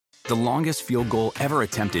The longest field goal ever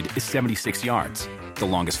attempted is 76 yards. The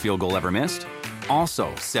longest field goal ever missed?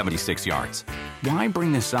 Also 76 yards. Why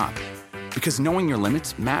bring this up? Because knowing your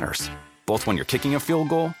limits matters, both when you're kicking a field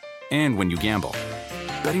goal and when you gamble.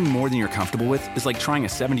 Betting more than you're comfortable with is like trying a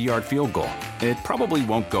 70-yard field goal. It probably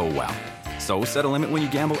won't go well. So set a limit when you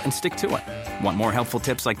gamble and stick to it. Want more helpful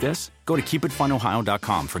tips like this? Go to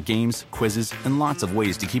keepitfunohio.com for games, quizzes, and lots of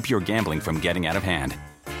ways to keep your gambling from getting out of hand.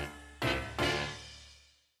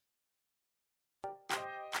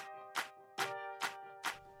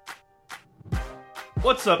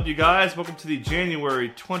 What's up, you guys? Welcome to the January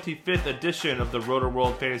 25th edition of the Roto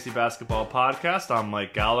World Fantasy Basketball Podcast. I'm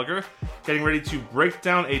Mike Gallagher, getting ready to break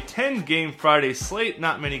down a 10-game Friday slate.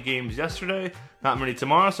 Not many games yesterday, not many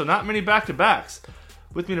tomorrow, so not many back-to-backs.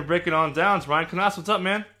 With me to break it on down is Ryan Canas. What's up,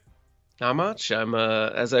 man? Not much.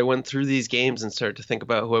 As I went through these games and started to think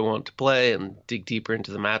about who I want to play and dig deeper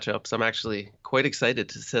into the matchups, I'm actually quite excited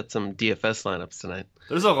to set some DFS lineups tonight.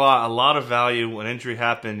 There's a lot of value when injury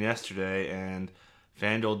happened yesterday, and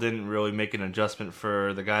FanDuel didn't really make an adjustment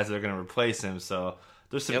for the guys that are going to replace him. So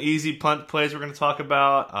there's some easy punt plays we're going to talk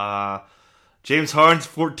about. James Harden's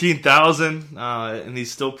 14,000, and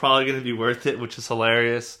he's still probably going to be worth it, which is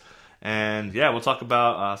hilarious. And yeah, we'll talk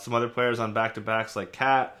about some other players on back-to-backs like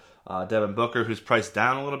Cat, Devin Booker, who's priced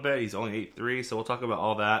down a little bit. He's only 8.3, so we'll talk about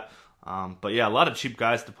all that. But yeah, a lot of cheap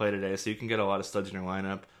guys to play today, so you can get a lot of studs in your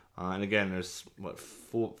lineup. And again, there's,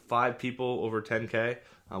 5 people over 10K.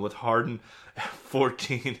 With Harden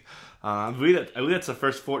 14. I believe that's the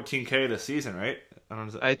first 14K of the season, right?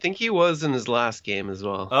 I think he was in his last game as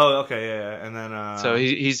well. Oh, okay, yeah. And then so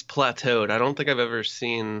he's plateaued. I don't think I've ever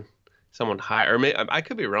seen someone higher. Or I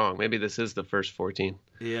could be wrong. Maybe this is the first 14.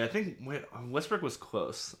 Yeah, I think Westbrook was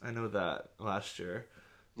close. I know that last year.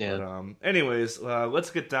 Yeah. But, anyways, let's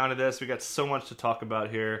get down to this. We got so much to talk about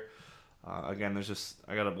here. Again,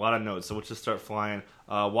 I got a lot of notes, so we'll just start flying.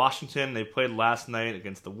 Washington, they played last night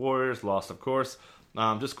against the Warriors, lost, of course.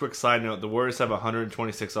 Just quick side note, the Warriors have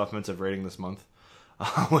 126 offensive rating this month,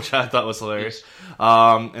 which I thought was hilarious.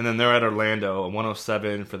 And then they're at Orlando, a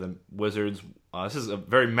 107 for the Wizards. This is a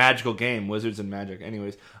very magical game, Wizards and Magic.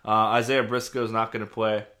 Anyways, Isaiah Briscoe's not going to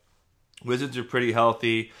play. Wizards are pretty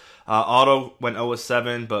healthy. Otto went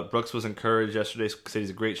 0-7, but Brooks was encouraged yesterday. Said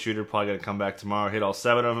he's a great shooter, probably going to come back tomorrow, hit all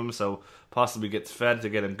 7 of them, so possibly gets fed to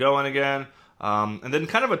get him going again. And then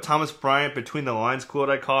kind of a Thomas Bryant between the lines quote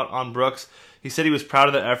I caught on Brooks. He said he was proud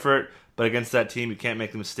of the effort, but against that team, you can't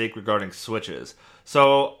make the mistake regarding switches.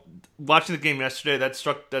 So watching the game yesterday, that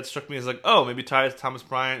struck me as like, oh, maybe Thomas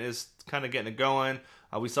Bryant is kind of getting it going.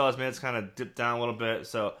 We saw his minutes kind of dip down a little bit,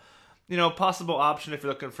 so possible option if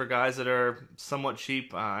you're looking for guys that are somewhat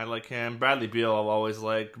cheap. I like him. Bradley Beal I've always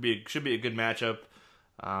liked. Should be a good matchup.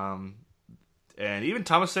 And even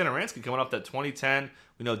Thomas Satoransky coming off that 2010.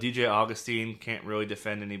 We know DJ Augustine can't really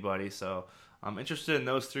defend anybody, so I'm interested in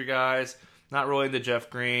those 3 guys. Not really into Jeff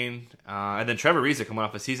Green. And then Trevor Ariza coming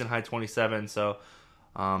off a season-high 27, so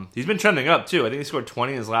he's been trending up too. I think he scored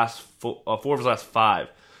 20 in his last 4 of his last 5,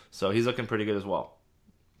 so he's looking pretty good as well.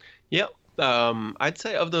 Yep. I'd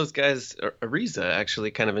say of those guys, Ariza actually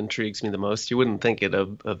kind of intrigues me the most. You wouldn't think it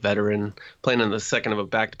a veteran playing in the second of a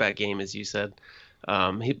back-to-back game, as you said.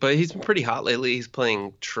 But he's been pretty hot lately. He's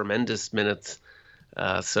playing tremendous minutes.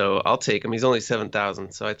 So I'll take him. He's only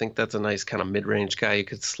 7,000, so I think that's a nice kind of mid-range guy you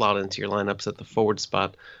could slot into your lineups at the forward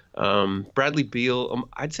spot. Bradley Beal,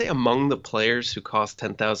 I'd say among the players who cost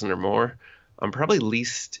 10,000 or more, I'm probably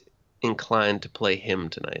least inclined to play him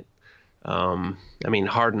tonight.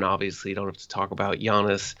 Harden, obviously, you don't have to talk about.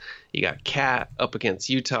 Giannis, you got Cat up against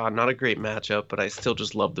Utah. Not a great matchup, but I still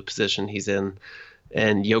just love the position he's in.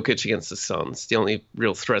 And Jokic against the Suns. The only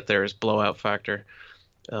real threat there is blowout factor.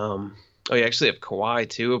 You actually have Kawhi,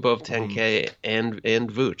 too, above 10K, and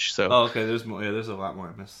Vooch. So. Oh, okay. There's more. Yeah, there's a lot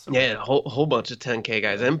more I missed. Yeah, a whole bunch of 10K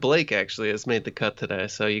guys. And Blake, actually, has made the cut today.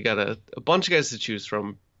 So you got a bunch of guys to choose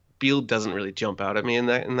from. Beal doesn't really jump out at me in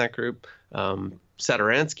that group.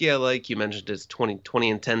 Satoransky, I like. You mentioned his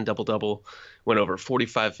 20 and 10 double-double. Went over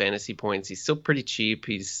 45 fantasy points. He's still pretty cheap.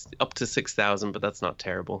 He's up to 6,000, but that's not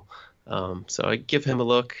terrible. So I give him a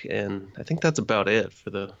look, and I think that's about it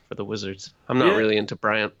for the Wizards. I'm not really into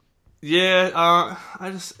Bryant. Yeah,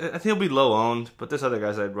 I think he'll be low owned, but there's other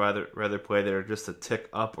guys I'd rather play there just a tick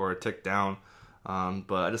up or a tick down.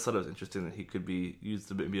 But I just thought it was interesting that he could be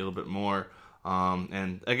used maybe a little bit more.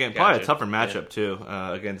 And again, probably a tougher matchup too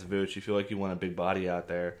against Vooch. You feel like you want a big body out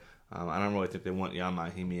there. I don't really think they want Ian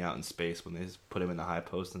Mahinmi out in space when they just put him in the high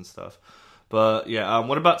post and stuff. But yeah,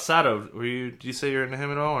 what about Sato? Did you say you're into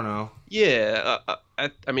him at all or no? Yeah,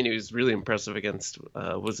 I mean he was really impressive against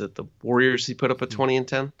was it the Warriors? He put up a 20 and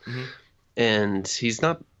 10, and he's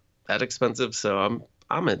not that expensive, so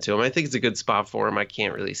I'm into him. I think it's a good spot for him. I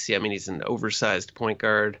can't really see. I mean, he's an oversized point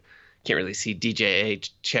guard. Can't really see DJA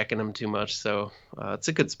checking him too much, so it's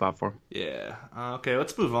a good spot for him. Yeah. Okay,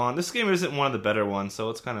 let's move on. This game isn't one of the better ones, so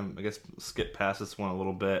let's kind of, I guess, skip past this one a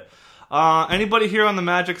little bit. Anybody here on the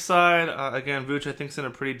Magic side? Again, Vooch, I think, is in a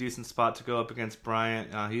pretty decent spot to go up against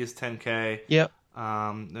Bryant. He is 10K. Yep.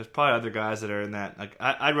 There's probably other guys that are in that. Like,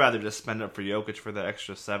 I'd rather just spend up for Jokic for the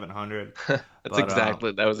extra 700.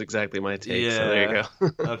 That was exactly my take. Yeah. So there you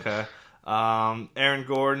go. Okay. Aaron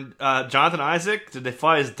Gordon, Jonathan Isaac. Did they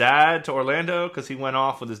fly his dad to Orlando because he went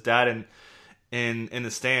off with his dad in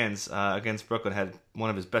the stands against Brooklyn? Had one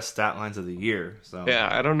of his best stat lines of the year. So Yeah,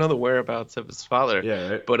 I don't know the whereabouts of his father. Yeah,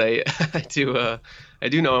 right. But I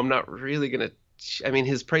do know I'm not really gonna. I mean,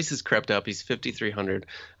 his price has crept up. He's 5,300.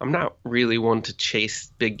 I'm not really one to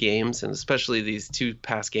chase big games, and especially these two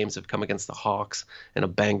past games have come against the Hawks and a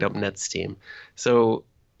banged up Nets team. So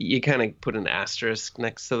you kind of put an asterisk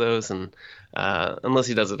next to those, and unless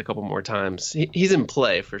he does it a couple more times, he's in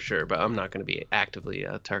play for sure. But I'm not going to be actively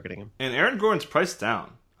targeting him. And Aaron Gordon's priced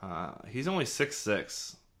down. He's only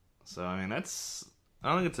 6'6", so I mean I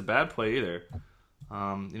don't think it's a bad play either.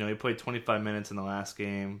 He played 25 minutes in the last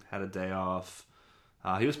game, had a day off.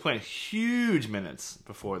 He was playing huge minutes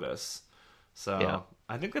before this, so yeah.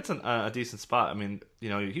 I think that's a decent spot. I mean,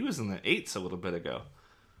 he was in the 8s a little bit ago.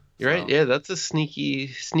 You're right. Yeah, that's a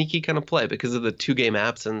sneaky kind of play because of the 2-game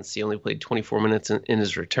absence. He only played 24 minutes in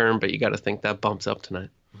his return, but you got to think that bumps up tonight.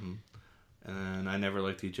 Mm-hmm. And I never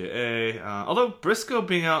liked DJA. Although Briscoe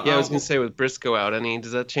being out... Yeah, I was going to say with Briscoe out,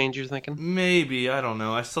 does that change your thinking? Maybe. I don't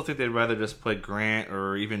know. I still think they'd rather just play Grant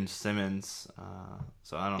or even Simmons.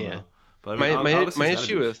 So I don't know. But I mean, my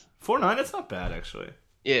issue with 4.9, that's not bad, actually.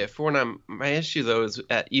 Yeah, 4.9. My issue, though, is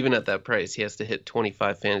even at that price, he has to hit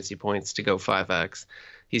 25 fantasy points to go 5x.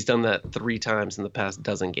 He's done that 3 times in the past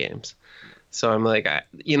dozen games. So I'm like,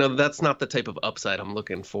 that's not the type of upside I'm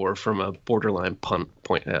looking for from a borderline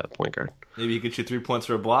point guard. Maybe he gets you 3 points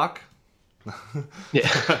for a block. Yeah,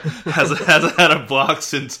 hasn't had a block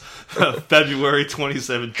since February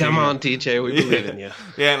 2017. Come on, TJ, we believe in you.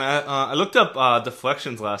 Yeah, and I looked up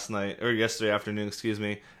deflections last night or yesterday afternoon, excuse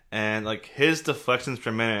me, and like his deflections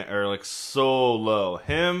per minute are like so low.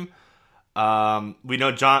 Him, we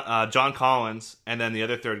know John Collins, and then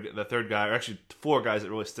the third guy, or actually 4 guys that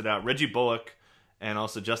really stood out: Reggie Bullock, and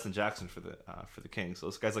also Justin Jackson for the Kings. So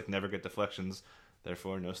those guys like never get deflections,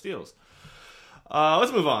 therefore no steals.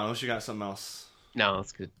 Let's move on, unless you got something else. No,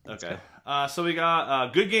 that's good. Okay. So we got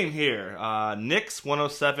a good game here. Knicks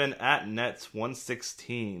 107 at Nets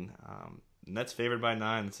 116. Nets favored by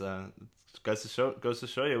 9. It's goes to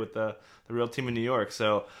show you with the real team in New York.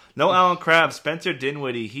 So no Allen Crabbe. Spencer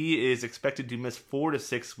Dinwiddie, he is expected to miss 4 to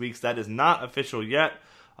 6 weeks. That is not official yet.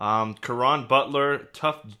 Caron Butler,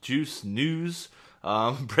 Tough Juice News,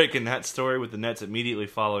 breaking that story with the Nets immediately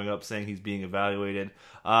following up saying he's being evaluated.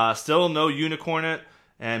 Still no Unicornet,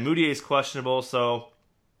 and Moutier is questionable. So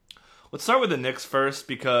let's start with the Knicks first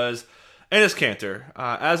because Enes Kanter,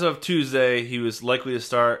 as of Tuesday, he was likely to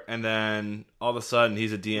start, and then all of a sudden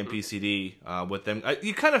he's a DNP-CD with them.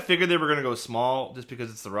 You kind of figured they were going to go small just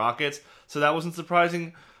because it's the Rockets, so that wasn't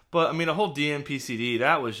surprising. But, I mean, a whole DNP-CD,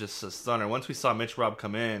 that was just a stunner. Once we saw Mitch Rob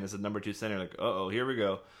come in as a number 2 center, like, uh-oh, here we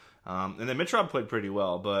go. And then Mitch Rob played pretty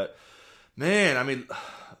well. But, man, I mean,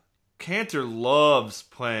 Kanter loves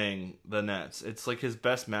playing the Nets. It's like his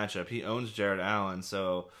best matchup. He owns Jared Allen.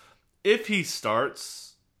 So if he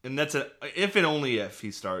starts, and that's if and only if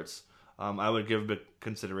he starts, I would give a bit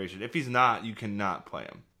consideration. If he's not, you cannot play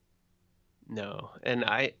him. No, and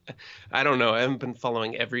I don't know. I haven't been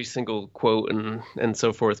following every single quote and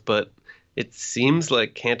so forth, but it seems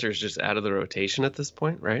like Kanter's just out of the rotation at this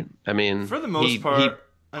point, right? I mean, for the most part, he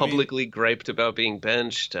publicly griped about being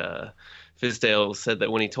benched. Fizdale said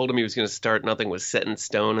that when he told him he was going to start, nothing was set in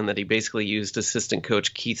stone, and that he basically used assistant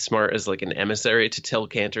coach Keith Smart as like an emissary to tell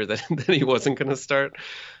Kanter that he wasn't going to start,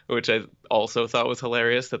 which I also thought was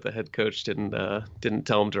hilarious that the head coach didn't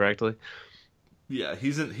tell him directly. Yeah, he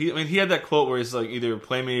had that quote where he's like, either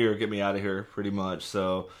play me or get me out of here, pretty much.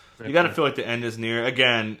 So you got to feel like the end is near.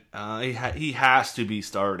 Again, he has to be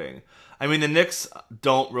starting. I mean, the Knicks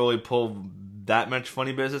don't really pull that much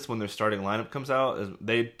funny business when their starting lineup comes out.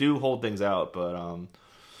 They do hold things out, but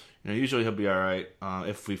usually he'll be all right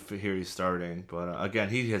if we hear he's starting. But again,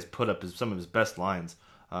 he has put up some of his best lines,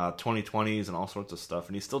 2020s and all sorts of stuff,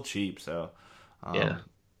 and he's still cheap. So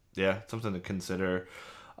yeah, something to consider.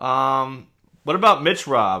 What about Mitch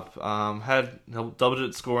Rob? Had a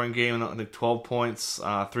double-digit scoring game, I think 12 points,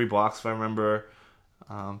 3 blocks if I remember.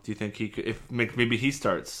 Do you think he could, if maybe he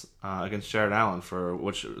starts against Jared Allen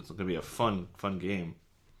which is going to be a fun game?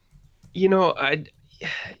 I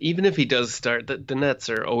even if he does start, the Nets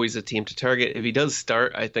are always a team to target. If he does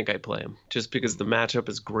start, I think I play him just because the matchup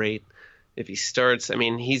is great. If he starts, I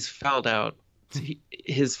mean, he's fouled out.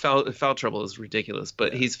 His foul trouble is ridiculous,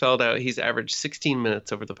 but he's fouled out. He's averaged 16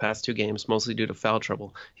 minutes over the past 2 games, mostly due to foul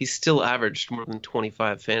trouble. He's still averaged more than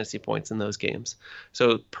 25 fantasy points in those games.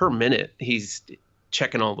 So per minute, he's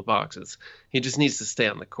checking all the boxes. He just needs to stay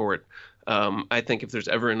on the court. I think if there's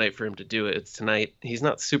ever a night for him to do it, it's tonight. He's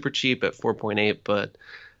not super cheap at 4.8, but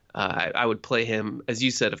I would play him. As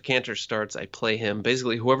you said, if Cantor starts, I play him.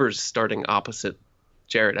 Basically, whoever's starting opposite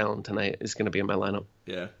Jarrett Allen tonight is going to be in my lineup.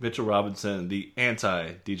 Yeah, Mitchell Robinson, the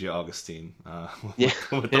anti-DJ Augustine.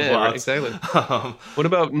 With the right, exactly. What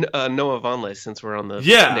about Noah Vonleh, since we're on the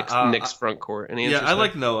Knicks front court? I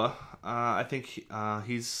like Noah. I think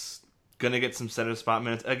he's going to get some center spot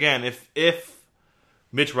minutes. Again, if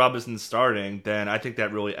Mitch Robinson's starting, then I think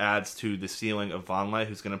that really adds to the ceiling of Vonleh,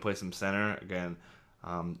 who's going to play some center. Again,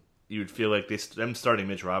 you would feel like them starting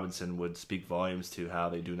Mitch Robinson would speak volumes to how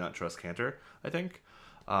they do not trust Cantor, I think.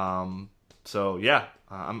 So yeah,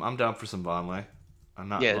 I'm down for some Vonleh.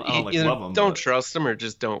 I don't love him. Don't trust him or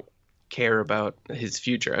just don't care about his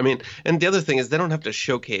future. I mean, and the other thing is they don't have to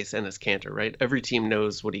showcase Enes Kanter, right? Every team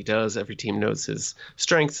knows what he does. Every team knows his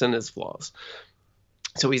strengths and his flaws.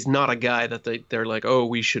 So he's not a guy that they're like, oh,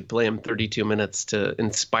 we should play him 32 minutes to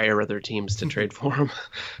inspire other teams to trade for him.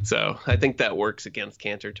 So I think that works against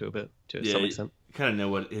Cantor to some extent. You kind of know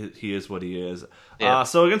what he is. Yeah.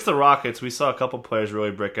 So against the Rockets, we saw a couple players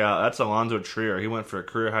really break out. That's Alonzo Trier. He went for a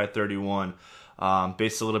career-high 31,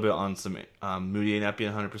 based a little bit on some Moody not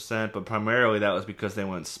being 100%, but primarily that was because they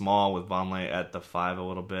went small with Vonleh at the 5 a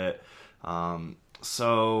little bit.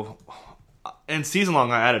 And season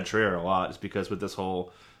long, I added Trier a lot, just because with this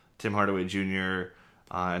whole Tim Hardaway Jr.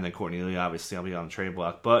 And then Courtney Lee, obviously, I'll be on the trade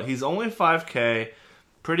block. But he's only 5K.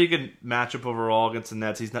 Pretty good matchup overall against the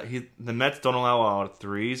Nets. The Nets don't allow a lot of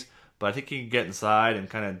threes, but I think he can get inside and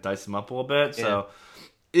kind of dice them up a little bit. Yeah. So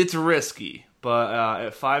it's risky. But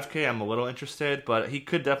at 5K, I'm a little interested. But he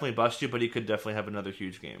could definitely bust you, but he could definitely have another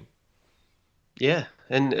huge game. Yeah,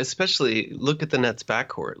 and especially look at the Nets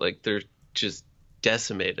backcourt. Like, they're just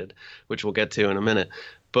decimated, which we'll get to in a minute.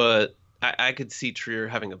 But I could see Trier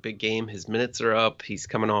having a big game. His minutes are up. He's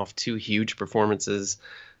coming off 2 huge performances,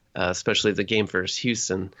 especially the game versus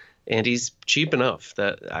Houston. And he's cheap enough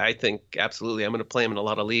that I think absolutely I'm going to play him in a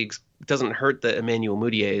lot of leagues. It doesn't hurt that Emmanuel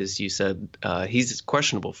Mudiay, as you said, he's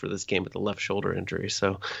questionable for this game with the left shoulder injury.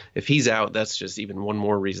 So if he's out, that's just even one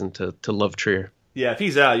more reason to love Trier. Yeah, if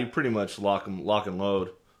he's out, you pretty much lock and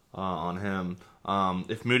load on him.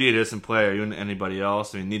 If Moody doesn't play, or even anybody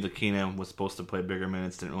else, I mean, Nila Keenan was supposed to play bigger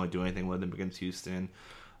minutes, didn't really do anything with him against Houston.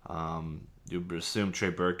 You would assume Trey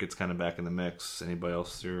Burkett's kind of back in the mix. Anybody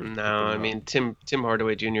else? No, I mean, Tim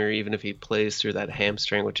Hardaway Jr., even if he plays through that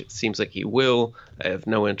hamstring, which it seems like he will, I have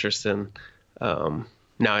no interest in. No,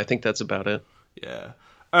 I think that's about it. Yeah.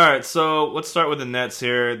 All right, so let's start with the Nets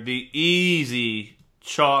here. The easy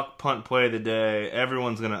chalk punt play of the day.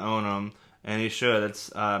 Everyone's going to own him. And he should. It's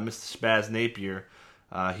Mr. Spaz Napier.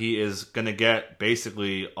 He is going to get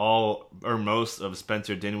basically all or most of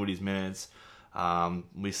Spencer Dinwiddie's minutes.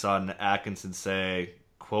 We saw Atkinson say,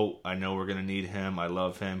 quote, I know we're going to need him. I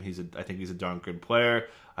love him. I think he's a darn good player.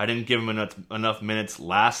 I didn't give him enough minutes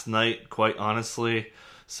last night, quite honestly.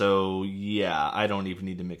 So, yeah, I don't even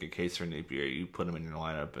need to make a case for Napier. You put him in your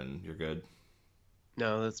lineup and you're good.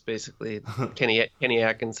 No, that's basically Kenny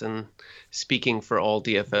Atkinson speaking for all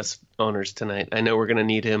DFS owners tonight. I know we're going to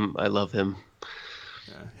need him. I love him.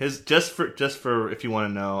 Yeah. His just for if you want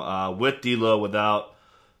to know, with D'Lo, without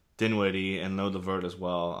Dinwiddie and no LeVert as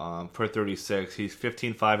well, per 36, he's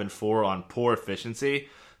 15-5-4 on poor efficiency.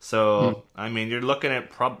 So I mean, you're looking at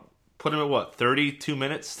put him at 32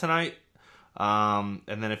 minutes tonight, and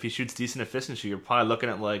then if he shoots decent efficiency, you're probably looking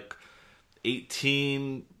at like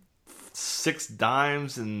 18. 6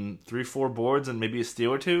 dimes and 3-4 boards and maybe a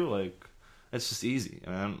steal or 2. Like, it's just easy.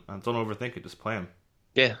 I mean, don't overthink it. Just play him.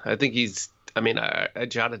 Yeah, I think I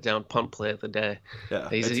jotted down punt play of the day. Yeah,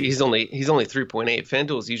 he's only 3.8.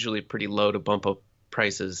 FanDuel is usually pretty low to bump up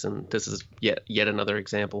prices, and this is yet another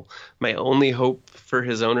example. My only hope for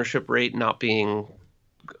his ownership rate not being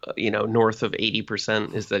north of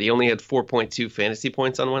 80% is that he only had 4.2 fantasy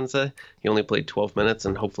points on Wednesday. He only played 12 minutes,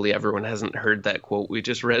 and hopefully everyone hasn't heard that quote we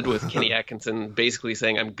just read with Kenny Atkinson basically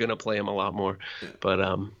saying I'm gonna play him a lot more. Yeah.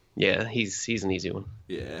 But yeah, he's an easy one.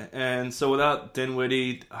 Yeah, and so without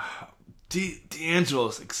Dinwiddie,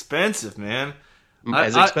 D'Angelo's expensive, man.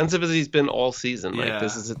 Expensive as he's been all season. Yeah.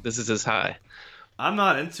 Like this is his high. I'm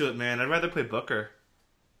not into it, man. I'd rather play Booker.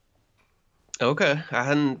 Okay. I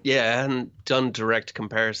hadn't done direct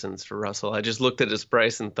comparisons for Russell. I just looked at his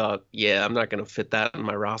price and thought, yeah, I'm not going to fit that in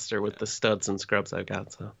my roster with the studs and scrubs I've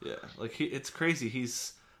got. So Yeah, like it's crazy.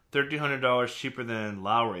 He's $1,300 cheaper than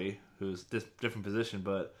Lowry, who's different position,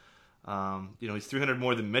 but he's 300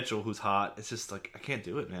 more than Mitchell, who's hot. It's just like I can't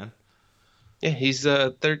do it, man. yeah, he's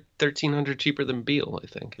 1,300 cheaper than Beal, I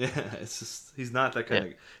think. Yeah, it's just he's not that kind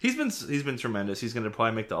of. He's been tremendous. He's going to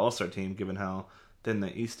probably make the All-Star team, given how thin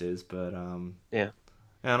the East is. But Yeah.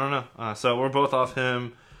 yeah, I don't know. So we're both off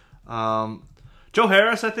him. Joe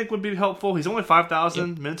Harris, I think, would be helpful. He's only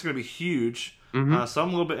 5,000. Minutes are going to be huge. Mm-hmm. So I'm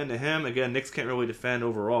a little bit into him. Again, Knicks can't really defend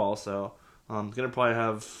overall, so I'm going to probably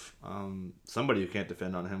have somebody who can't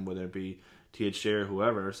defend on him, whether it be THJ or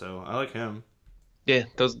whoever. So I like him. Yeah,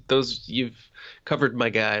 those you've covered my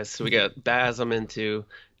guys. So we got Baz I'm into,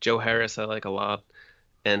 Joe Harris I like a lot,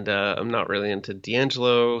 and I'm not really into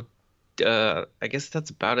D'Angelo. I guess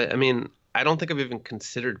that's about it. I mean, I don't think I've even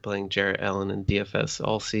considered playing Jarrett Allen in DFS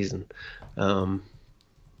all season.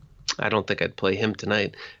 I don't think I'd play him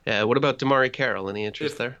tonight. What about Damari Carroll? Any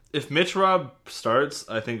interest there? If Mitch Rob starts,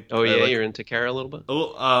 I think. Oh yeah, you're into Carroll a little bit.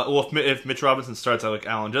 Well, if Mitch Robinson starts, I like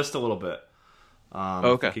Allen just a little bit.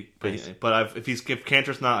 Okay. But if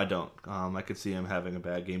Cantor's not, I don't. I could see him having a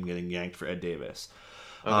bad game, getting yanked for Ed Davis.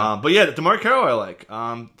 Okay. But yeah, DeMar Carroll I like.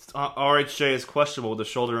 RHJ is questionable with a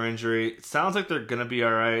shoulder injury. It sounds like they're going to be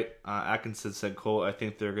all right. Atkinson said, Cole, I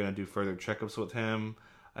think they're going to do further checkups with him.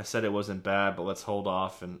 I said it wasn't bad, but let's hold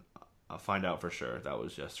off and find out for sure. That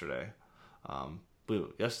was yesterday. I believe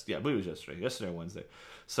it was yesterday. Yesterday or Wednesday.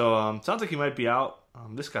 So sounds like he might be out.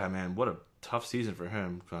 This guy, man, what a tough season for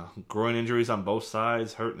him. Groin injuries on both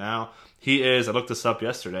sides, hurt now. He is, I looked this up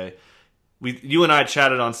yesterday. You and I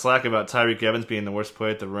chatted on Slack about Tyreek Evans being the worst player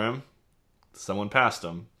at the rim. Someone passed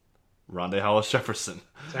him. Rondé Hollis-Jefferson.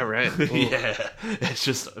 Is that right? Yeah. It's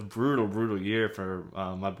just a brutal year for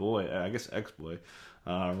my boy, I guess ex-boy,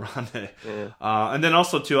 Rondé. Yeah. And then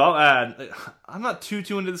also, too, I'll add, I'm not too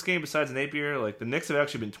into this game besides Napier. Like, the Knicks have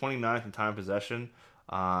actually been 29th in time possession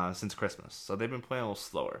since Christmas. So they've been playing a little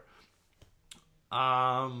slower.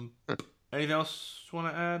 Anything else you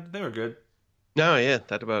want to add? They were good. No, yeah,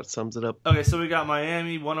 that about sums it up. Okay, so we got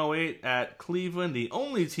Miami 108 at Cleveland, the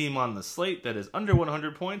only team on the slate that is under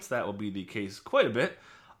 100 points. That will be the case quite a bit.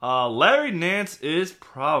 Larry Nance is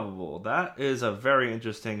probable. That is a very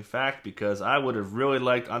interesting fact because I would have really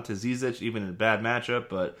liked Ante Zizic even in a bad matchup,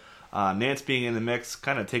 but Nance being in the mix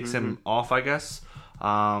kind of takes him off, I guess.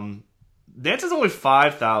 Nance is only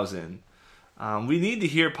 5,000. We need to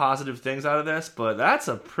hear positive things out of this, but that's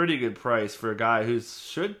a pretty good price for a guy who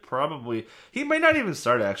should probably... He may not even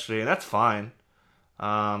start, actually, and that's fine.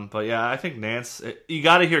 But yeah, I think Nance... You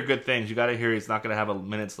got to hear good things. You got to hear he's not going to have a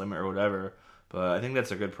minutes limit or whatever. But I think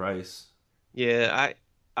that's a good price. Yeah,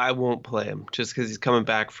 I won't play him just because he's coming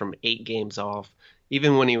back from 8 games off.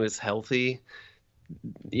 Even when he was healthy,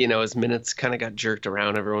 his minutes kind of got jerked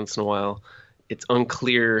around every once in a while. It's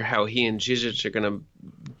unclear how he and Zizic are going to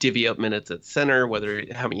divvy up minutes at center,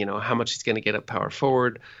 how much he's going to get at power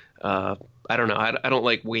forward. I don't know. I don't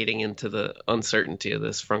like wading into the uncertainty of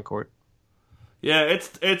this front court. Yeah,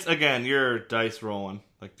 it's again, you're dice rolling.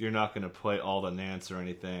 Like, you're not going to play all the Nance or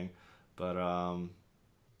anything. But,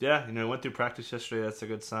 yeah, went through practice yesterday. That's a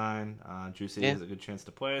good sign. Juicy has a good chance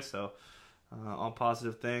to play, so all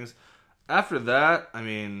positive things. After that, I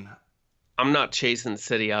mean... I'm not chasing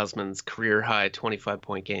Cedi Osman's career-high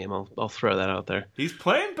 25-point game. I'll throw that out there. He's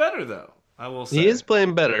playing better, though, I will say. He is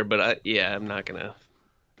playing better, but I'm not going to...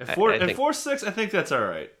 At 4-6, I think that's all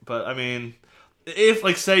right. But, I mean, if,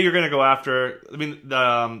 say you're going to go after... I mean,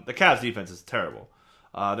 the Cavs' defense is terrible.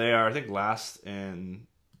 They are, I think, last in...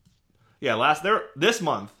 Yeah, they're this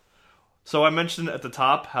month. So I mentioned at the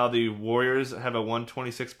top how the Warriors have a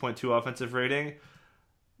 126.2 offensive rating.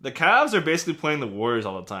 The Cavs are basically playing the Warriors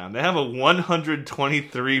all the time. They have a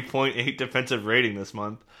 123.8 defensive rating this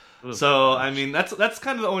month. So, I mean, that's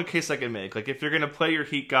kind of the only case I can make. Like, if you're going to play your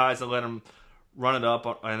Heat guys and let them run it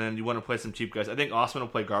up, and then you want to play some cheap guys, I think Osman will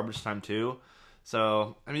play garbage time too.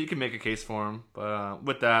 So, I mean, you can make a case for him. But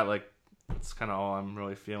with that, that's kind of all I'm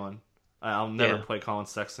really feeling. I'll never play Colin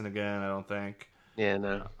Sexton again, I don't think. Yeah,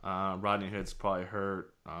 no. Rodney Hood's probably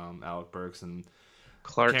hurt. Alec Burks and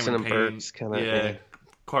Clarkson Cameron and Payne. Burks kind of. Yeah.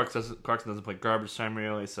 Clarkson doesn't play garbage time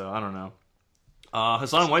really, so I don't know.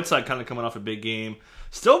 Hassan Whiteside kind of coming off a big game.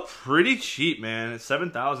 Still pretty cheap, man. It's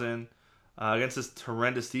 7,000 against this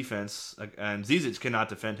horrendous defense. And Zizic cannot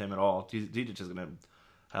defend him at all. Zizic is going to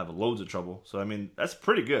have loads of trouble. So, I mean, that's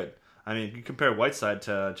pretty good. I mean, you compare Whiteside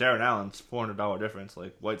to Jarrett Allen's $400 difference,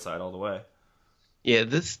 Whiteside all the way. Yeah,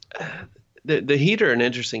 The Heat are an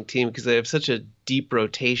interesting team because they have such a deep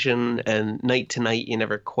rotation, and night to night you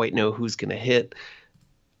never quite know who's going to hit.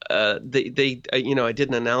 I did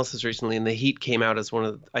an analysis recently, and the Heat came out as one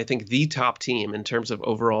of, I think, the top team in terms of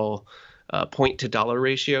overall point to dollar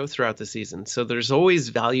ratio throughout the season. So there's always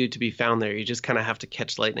value to be found there. You just kind of have to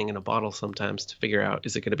catch lightning in a bottle sometimes to figure out,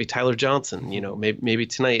 is it going to be Tyler Johnson? Maybe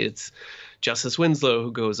tonight it's Justice Winslow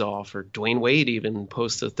who goes off, or Dwayne Wade even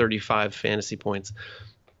posts a 35 fantasy points.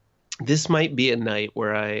 This might be a night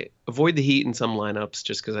where I avoid the Heat in some lineups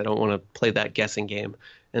just because I don't want to play that guessing game,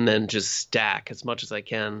 and then just stack as much as I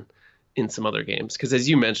can in some other games. Because as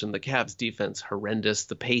you mentioned, the Cavs defense, horrendous.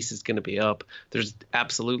 The pace is going to be up. There's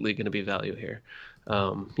absolutely going to be value here.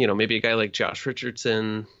 Maybe a guy like Josh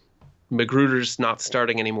Richardson. Magruder's not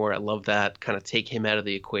starting anymore. I love that. Kind of take him out of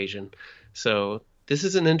the equation. So this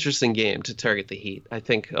is an interesting game to target the Heat. I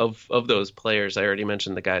think of those players, I already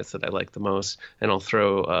mentioned the guys that I like the most, and I'll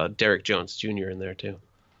throw Derek Jones Jr. in there too.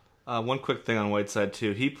 One quick thing on Whiteside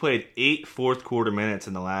too. He played 8 fourth quarter minutes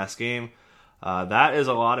in the last game. That is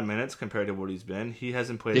a lot of minutes compared to what he's been. He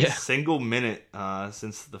hasn't played a single minute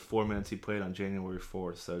since the 4 minutes he played on January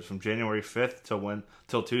 4th. So from January 5th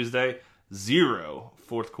till Tuesday, 0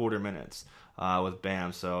 fourth quarter minutes with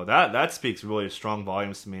Bam. So that speaks really strong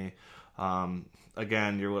volumes to me.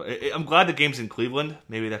 Again, I'm glad the game's in Cleveland.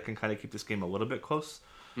 Maybe that can kind of keep this game a little bit close.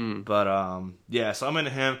 But so I'm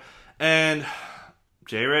into him. And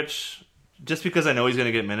J-Rich, just because I know he's going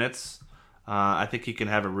to get minutes, I think he can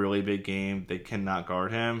have a really big game. They cannot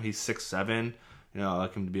guard him. He's 6'7". I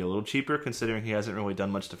like him to be a little cheaper considering he hasn't really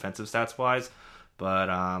done much defensive stats-wise. But,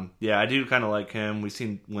 I do kind of like him. We've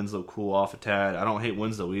seen Winslow cool off a tad. I don't hate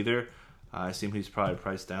Winslow either. I assume he's probably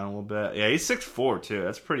priced down a little bit. Yeah, he's 6'4", too.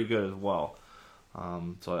 That's pretty good as well.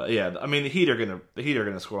 The Heat are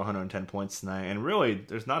gonna score 110 points tonight, and really,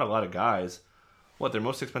 there's not a lot of guys. Their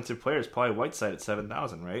most expensive player is probably Whiteside at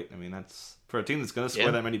 7,000, right? I mean, that's for a team that's gonna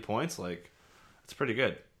score that many points. It's pretty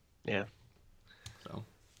good. Yeah. So,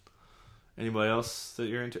 anybody else that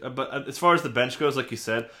you're into? But as far as the bench goes, like you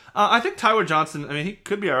said, I think Tyler Johnson. I mean, he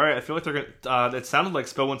could be all right. I feel like they're gonna. It sounded like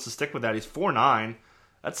Spill wants to stick with that. He's 4'9".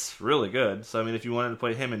 That's really good. So I mean, if you wanted to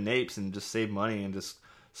play him and Napes and just save money and just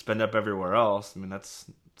spend up everywhere else, I mean,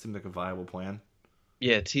 seems like a viable plan.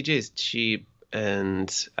 Yeah, TJ's cheap, and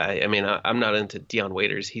I'm not into Dion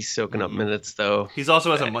Waiters. He's soaking up minutes though. He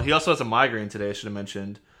also has a migraine today. I should have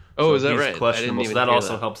mentioned. Oh, is that right? Questionable. So that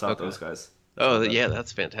also helps out those guys.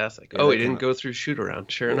 That's fantastic. He didn't go through shoot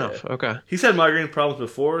around. Sure enough. Okay. He's had migraine problems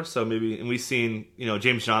before, so maybe, and we've seen,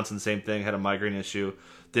 James Johnson, same thing, had a migraine issue,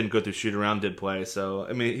 didn't go through shoot around, did play. So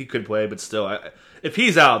I mean, he could play, but still, if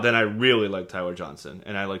he's out, then I really like Tyler Johnson,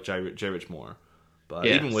 and I like J. Rich more. But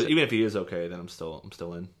even if he is okay, then I'm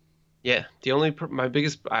still in. Yeah,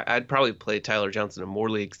 I'd probably play Tyler Johnson in more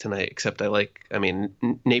leagues tonight, except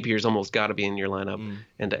Napier's almost got to be in your lineup,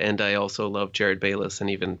 and I also love Jared Bayless and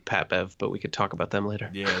even Pat Bev, but we could talk about them later.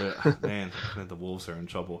 Yeah, man, the Wolves are in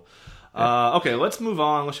trouble. Okay, let's move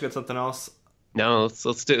on. Unless you got something else. No,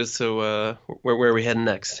 let's do it. So, where are we heading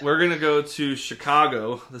next? We're gonna go to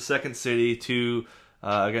Chicago, the second city, to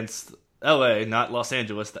against LA, not Los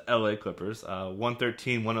Angeles, the LA Clippers.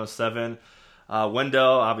 113-107.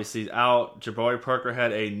 Wendell obviously out. Jabari Parker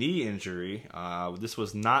had a knee injury. This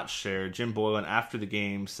was not shared. Jim Boylan, after the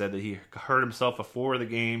game, said that he hurt himself before the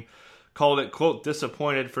game. Called it, quote,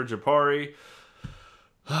 disappointed for Jabari.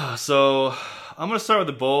 So I'm going to start with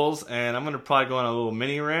the Bulls, and I'm going to probably go on a little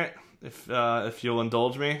mini rant, if you'll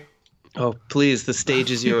indulge me. Oh, please, the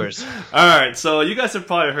stage is yours. All right, so you guys have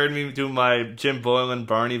probably heard me do my Jim Boylan,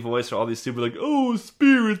 Barney voice for all these super,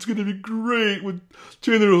 Spirit's going to be great with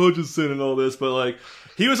Chandler Hutchison and all this. But,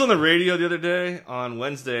 he was on the radio the other day on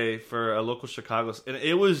Wednesday for a local Chicago, and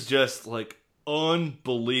it was just,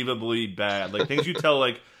 unbelievably bad. Things you tell,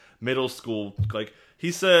 middle school.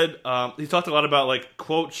 He said, he talked a lot about,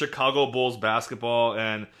 quote, Chicago Bulls basketball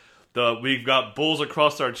and we've got bulls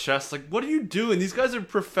across our chests. What are you doing? These guys are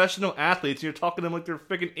professional athletes, and you're talking to them like they're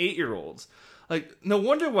freaking 8-year-olds. No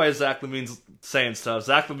wonder why Zach LaVine's saying stuff.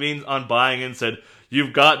 Zach LaVine on Buying In said,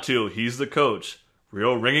 "You've got to. He's the coach."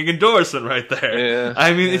 Real ringing endorsement right there. Yeah.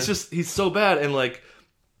 It's just, he's so bad. And we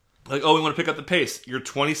want to pick up the pace. You're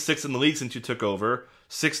 26th in the league since you took over,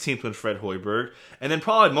 16th with Fred Hoiberg. And then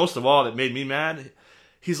probably most of all that made me mad,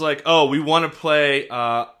 he's like, we want to play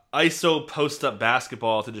ISO post-up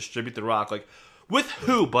basketball to distribute the rock. With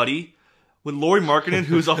who, buddy? With Lauri Markkanen,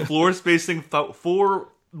 who's a floor-spacing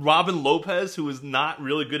for Robin Lopez, who is not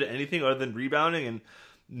really good at anything other than rebounding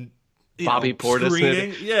and Bobby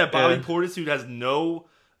Portis. Bobby Portis, who has no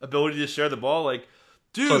ability to share the ball.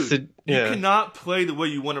 dude, Plus you cannot play the way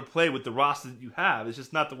you want to play with the roster that you have. It's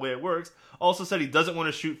just not the way it works. Also said he doesn't want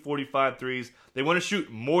to shoot 45 threes. They want to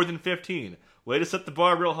shoot more than 15. Way to set the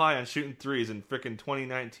bar real high on shooting threes in frickin'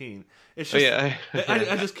 2019. It's just,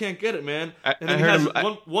 I just can't get it, man. And then he has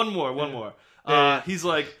one more. He's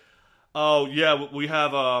like, oh yeah, we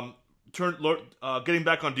have getting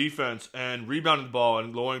back on defense and rebounding the ball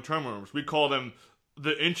and lowering turnovers. We call them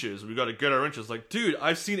the inches. We got to get our inches. Like, dude,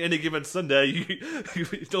 I've seen Any Given Sunday. You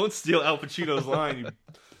don't steal Al Pacino's line.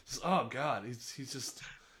 Oh god, he's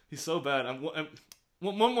so bad.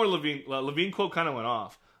 One more Levine quote kind of went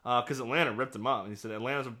off. Because Atlanta ripped them up. And he said,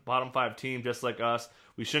 Atlanta's a bottom 5 team just like us.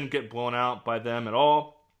 We shouldn't get blown out by them at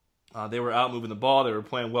all. They were out moving the ball. They were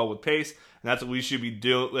playing well with pace. And that's what we should be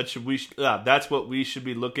doing. That's what we should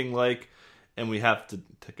be looking like. And we have to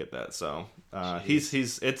get that. So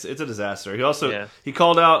it's a disaster. He also he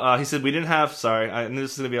called out. He said we didn't have. And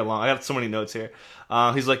this is gonna be a long. I got so many notes here.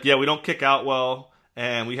 He's like, we don't kick out well,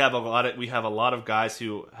 and we have a lot of guys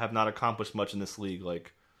who have not accomplished much in this league.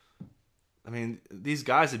 Like, I mean, these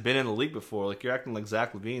guys have been in the league before. Like, you're acting like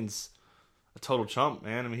Zach LaVine's a total chump,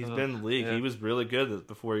 man. I mean, he's been in the league. Yeah. He was really good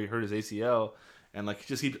before he hurt his ACL, and like, he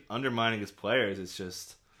just keeps undermining his players. It's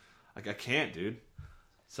just like, I can't, dude.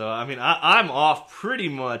 So I mean, I'm off pretty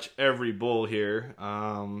much every bull here.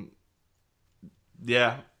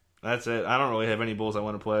 Yeah, that's it. I don't really have any bulls I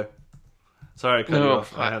want to play. Sorry, I cut you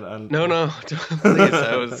off. No. Please,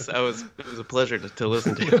 it was a pleasure to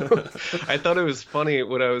listen to. I thought it was funny.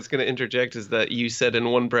 What I was going to interject is that you said in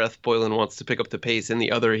one breath Boylen wants to pick up the pace, in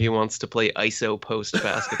the other he wants to play ISO post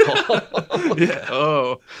basketball. Yeah.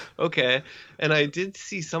 Oh, okay. And I did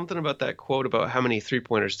see something about that quote about how many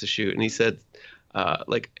 3-pointers to shoot, and he said,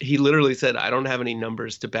 he literally said, I don't have any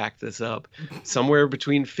numbers to back this up. Somewhere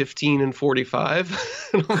between 15 and 45.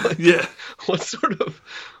 And I'm like, yeah. What sort of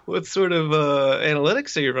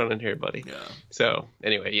analytics are you running here, buddy? Yeah. So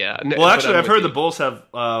anyway, yeah. Well, actually, I've heard the Bulls have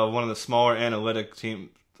one of the smaller analytic team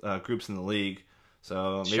groups in the league.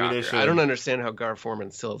 So maybe they should. I don't understand how Gar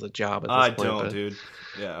Forman still has a job at this point. I don't, dude.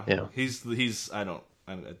 Yeah. He's. I don't.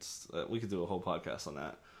 It's. We could do a whole podcast on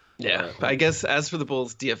that. Yeah. I guess as for the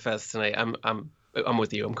Bulls DFS tonight, I'm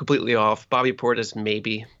with you. I'm completely off. Bobby Portis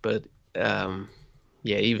maybe, but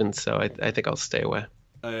even so, I think I'll stay away.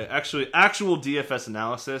 Actual DFS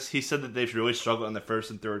analysis, he said that they've really struggled in the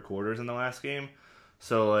first and third quarters in the last game.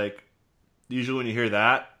 So, like, usually when you hear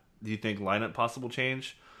that, do you think lineup possible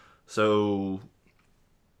change? So,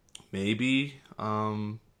 maybe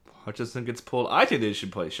Hutchinson gets pulled. I think they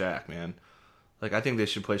should play Shaq, man. Like, I think they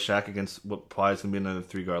should play Shaq against what probably is going to be another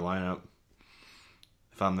 3-guard lineup.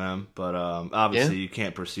 If I'm them, but obviously you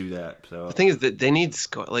can't pursue that. So the thing is that they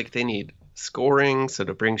need scoring, so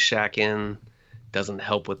to bring Shaq in doesn't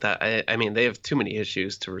help with that. I mean, they have too many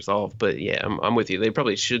issues to resolve. But yeah, I'm with you. They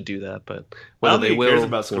probably should do that, but whether they will, he cares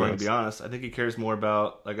about scoring. To be honest, I think he cares more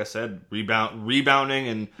about, like I said, rebounding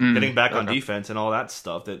and getting back on defense and all that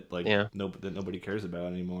stuff that that nobody cares about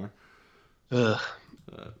anymore.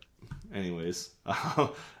 Anyways,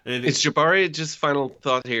 it's Jabari. Just final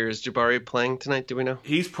thought here: is Jabari playing tonight? Do we know?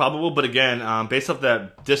 He's probable, but again, based off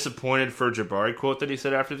that disappointed for Jabari quote that he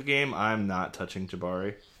said after the game, I'm not touching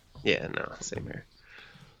Jabari. Yeah, no, same here.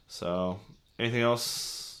 So, anything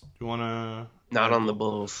else you wanna? Not on the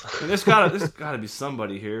Bulls. There's gotta be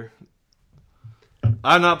somebody here.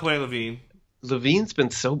 I'm not playing Levine. Levine's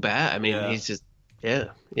been so bad. I mean, he's just. Yeah,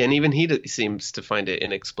 and even he seems to find it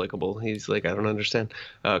inexplicable. He's like, I don't understand.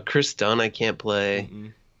 Chris Dunn, I can't play.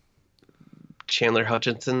 Mm-mm. Chandler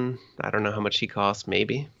Hutchinson, I don't know how much he costs,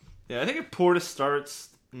 maybe. Yeah, I think if Portis starts,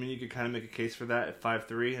 I mean, you could kind of make a case for that at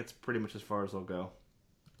 5'3". That's pretty much as far as they'll go.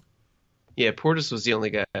 Yeah, Portis was the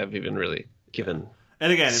only guy I've even really given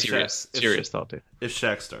and again, serious thought to. If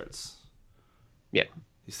Shaq starts. Yeah.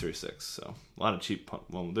 He's 3'6", so a lot of cheap.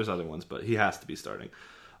 Well, there's other ones, but he has to be starting.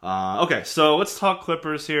 Okay, so let's talk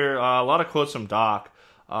Clippers here. A lot of quotes from Doc.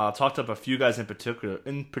 Talked up a few guys in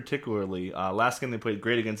particularly. Last game they played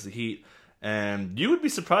great against the Heat, and you would be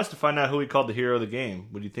surprised to find out who he called the hero of the game.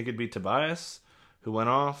 Would you think it'd be Tobias, who went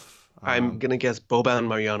off? I'm gonna guess Boban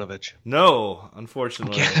Marjanovic. No,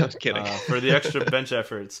 unfortunately. I'm kidding. For the extra bench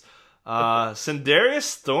efforts,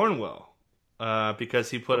 Sindarius Thornwell, because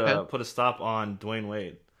he put a stop on Dwayne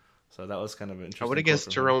Wade. So that was kind of interesting. I would have guessed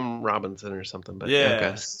Jerome Robinson or something, but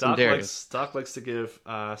yeah, Doc likes to give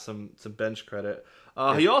some bench credit.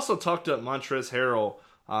 He also talked up Montrezl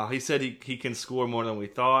Harrell. He said he can score more than we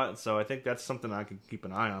thought, so I think that's something I can keep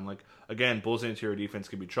an eye on. Like, again, Bulls' interior defense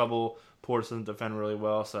could be trouble. Portis doesn't defend really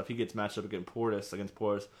well, so if he gets matched up against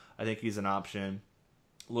Portis, I think he's an option.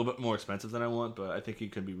 A little bit more expensive than I want, but I think he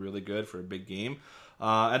could be really good for a big game.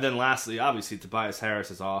 And then lastly, obviously, Tobias Harris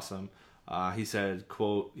is awesome. He said,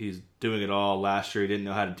 quote, he's doing it all. Last year he didn't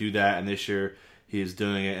know how to do that, and this year he is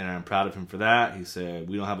doing it, and I'm proud of him for that. He said,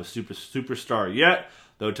 we don't have a superstar yet,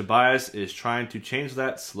 though Tobias is trying to change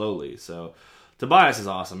that slowly. So Tobias is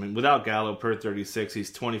awesome. I mean, without Gallo per 36,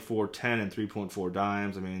 he's 24-10 and 3.4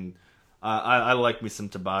 dimes. I mean, I like me some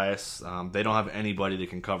Tobias. They don't have anybody that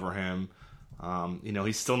can cover him.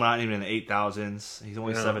 He's still not even in the 8,000s. He's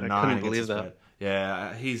only 7'9". I couldn't believe that.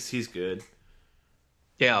 Yeah, he's good.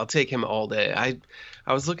 Yeah, I'll take him all day.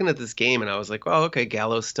 I was looking at this game and I was like, well, okay,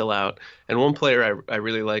 Gallo's still out. And one player I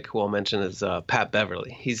really like who I'll mention is Pat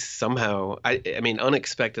Beverly. He's somehow, I mean,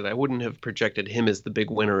 unexpected. I wouldn't have projected him as the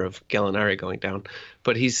big winner of Gallinari going down.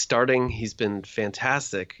 But he's starting. He's been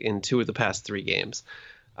fantastic in 2 of the past 3 games.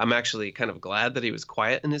 I'm actually kind of glad that he was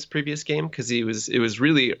quiet in his previous game because it was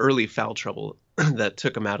really early foul trouble that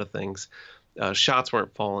took him out of things. Shots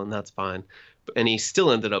weren't falling. That's fine. And he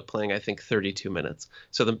still ended up playing, I think, 32 minutes.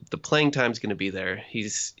 So the playing time's going to be there.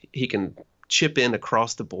 He can chip in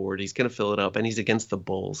across the board. He's going to fill it up, and he's against the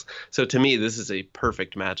Bulls. So to me, this is a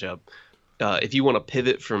perfect matchup. If you want to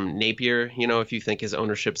pivot from Napier, if you think his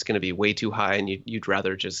ownership's going to be way too high and you'd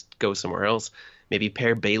rather just go somewhere else, maybe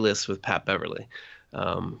pair Bayless with Pat Beverly.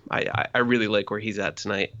 I really like where he's at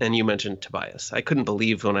tonight. And you mentioned Tobias. I couldn't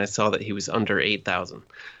believe when I saw that he was under 8,000.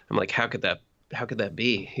 I'm like, how could that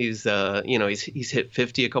be? He's he's hit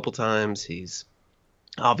 50 a couple times. He's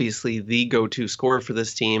obviously the go-to scorer for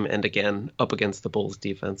this team, and again up against the Bulls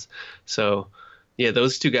defense. So yeah,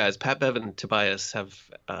 those 2 guys, Pat Bev and Tobias, have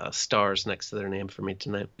stars next to their name for me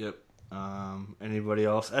tonight. Yep. Anybody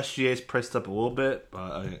else? SGA's priced up a little bit,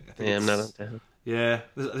 but I think I'm not on that. Yeah,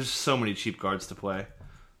 there's so many cheap guards to play,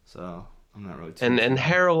 so I'm not really. And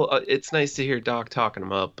Harrell, it's nice to hear Doc talking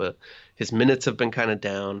him up, but his minutes have been kind of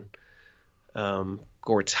down.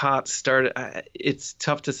 Gortat started. It's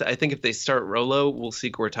tough to say. I think if they start Rolo, we'll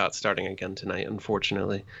see Gortat starting again tonight,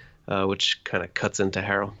 unfortunately, which kind of cuts into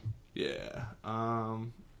Harrell. Yeah.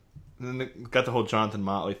 And then they got the whole Jonathan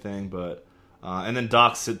Motley thing, but and then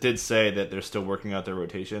Doc did say that they're still working out their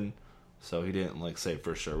rotation, so he didn't say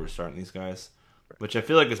for sure we're starting these guys, which I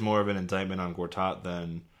feel like is more of an indictment on Gortat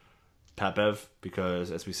than Pat Bev,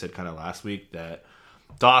 because as we said kind of last week, that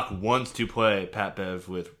Doc wants to play Pat Bev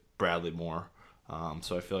with Bradley Moore.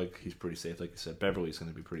 So I feel like he's pretty safe. Like you said, Beverly's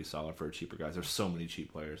going to be pretty solid for cheaper guys. There's so many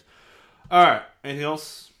cheap players. All right. Anything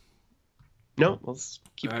else? No, let's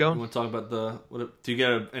keep going. You want to talk about do you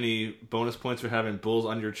get any bonus points for having Bulls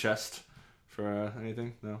on your chest for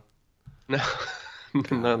anything? No? No.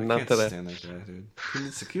 God, not I can't that stand that guy, dude. He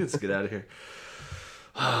needs to get out of here.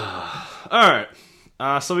 All right.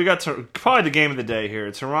 So we got probably the game of the day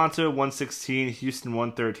here. Toronto 116, Houston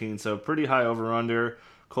 113. So pretty high over-under.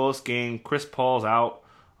 Close game. Chris Paul's out.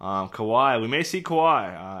 Kawhi. We may see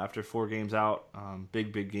Kawhi after 4 games out.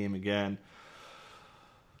 Big game again.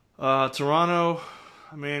 Toronto,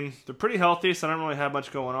 I mean, they're pretty healthy, so I don't really have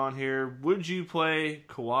much going on here. Would you play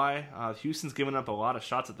Kawhi? Houston's given up a lot of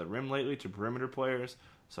shots at the rim lately to perimeter players,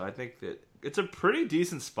 so I think that it's a pretty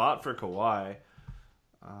decent spot for Kawhi.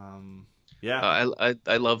 Yeah.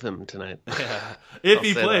 I love him tonight. Yeah. If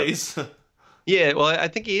he plays. Yeah, well, I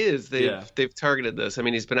think he is. They've targeted this. I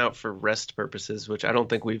mean, he's been out for rest purposes, which I don't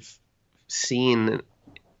think we've seen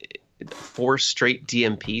 4 straight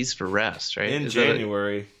DMPs for rest, right? In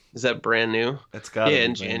January. Is that brand new? It's got to be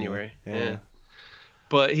in January. Yeah.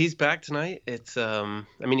 But he's back tonight. It's I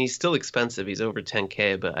mean, he's still expensive. He's over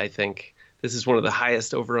 10K, but I think this is one of the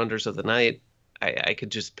highest over-unders of the night. I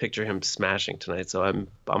could just picture him smashing tonight, so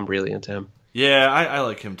I'm really into him. Yeah, I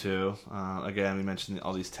like him too. Again, we mentioned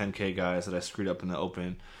all these 10K guys that I screwed up in the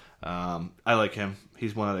open. I like him.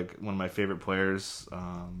 He's one of my favorite players.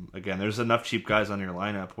 Again, there's enough cheap guys on your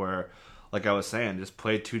lineup where, like I was saying, just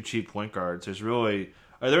play 2 cheap point guards.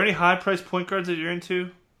 Are there any high priced point guards that you're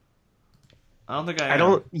into? I don't think I am. I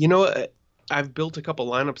don't. You know, I've built a couple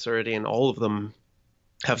lineups already, and all of them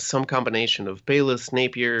have some combination of Bayless,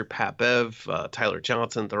 Napier, Pat Bev, Tyler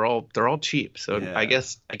Johnson. They're all cheap. So yeah. I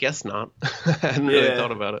guess not. I hadn't really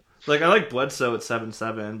thought about it. Like I like Bledsoe at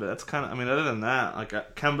 7-7, but that's kind of. I mean, other than that, like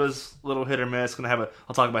Kemba's a little hit or miss. I'll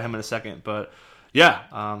talk about him in a second, but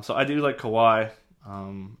yeah. So I do like Kawhi.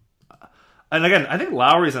 And again, I think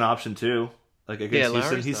Lowry's an option too. Like against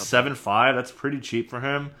Houston, he's 7-5. That's pretty cheap for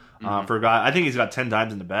him. For a guy, I think he's got 10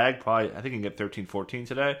 dimes in the bag. Probably, I think he can get 13-14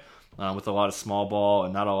 today. With a lot of small ball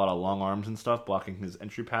and not a lot of long arms and stuff, blocking his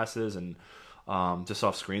entry passes and just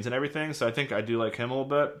off screens and everything. So I think I do like him a little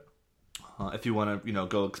bit. If you want to,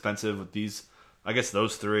 go expensive with these, I guess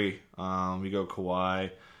those 3. We go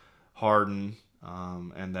Kawhi, Harden,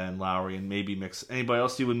 And then Lowry and maybe mix anybody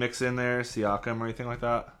else you would mix in there, Siakam or anything like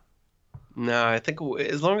that. No, I think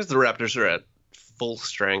as long as the Raptors are at full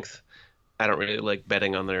strength, I don't really like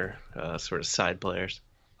betting on their sort of side players.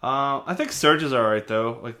 I think Serge is all right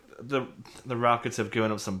though. Like the Rockets have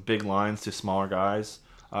given up some big lines to smaller guys.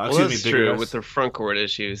 That's true with their front court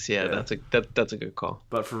issues. Yeah, that's a good call.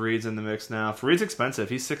 But Fareed's in the mix now. Fareed's expensive.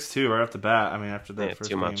 He's 6'2" right off the bat. I mean, after the first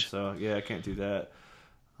too game, much. So yeah, I can't do that.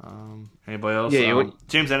 Anybody else? Yeah,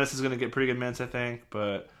 James Ennis is going to get pretty good minutes, I think.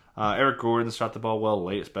 But Eric Gordon shot the ball well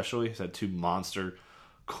late, especially. He's had 2 monster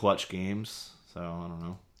clutch games. So I don't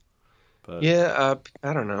know. But yeah,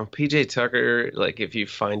 I don't know. PJ Tucker, like if you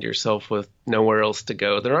find yourself with nowhere else to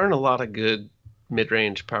go, there aren't a lot of good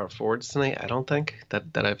mid-range power forwards tonight, I don't think,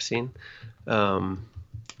 that I've seen. I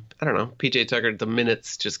don't know. PJ Tucker, the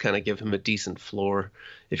minutes just kind of give him a decent floor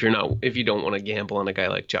if you don't want to gamble on a guy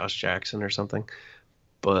like Josh Jackson or something.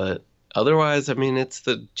 But otherwise, I mean, it's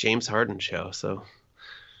the James Harden show, so.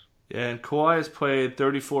 Yeah, and Kawhi has played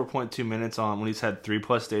 34.2 minutes when he's had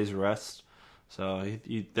 3+ days of rest. So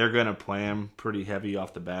they're going to play him pretty heavy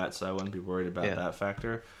off the bat, so I wouldn't be worried about that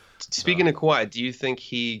factor. Speaking of Kawhi, do you think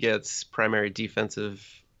he gets primary defensive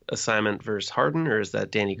assignment versus Harden, or is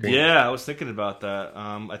that Danny Green? Yeah, I was thinking about that.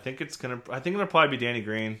 I think it'll probably be Danny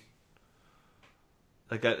Green.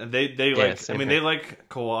 Like they like. I mean, they like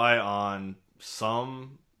Kawhi on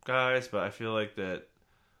some guys, but I feel like that.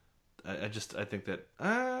 I think that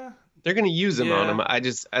they're going to use him on him. I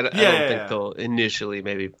don't think they'll initially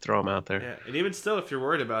maybe throw him out there. Yeah, and even still, if you're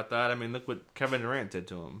worried about that, I mean, look what Kevin Durant did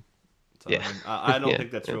to him. So, yeah. I don't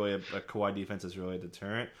think that's really a Kawhi defense is really a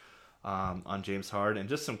deterrent on James Harden. And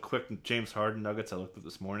just some quick James Harden nuggets I looked at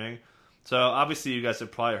this morning. So obviously you guys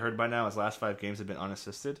have probably heard by now his last 5 games have been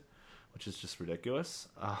unassisted, which is just ridiculous.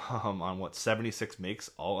 On 76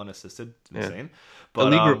 makes all unassisted. It's insane.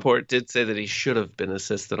 But the league report did say that he should have been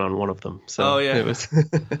assisted on one of them. So it was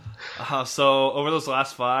so over those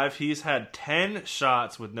last 5, he's had 10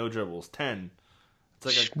 shots with no dribbles. 10.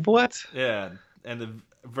 It's like what? Yeah, and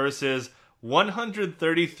versus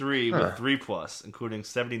 133 with 3+, including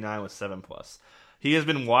 79 with 7+. He has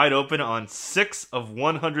been wide open on 6 of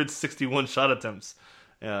 161 shot attempts.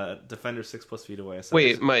 Defender 6+ feet away. So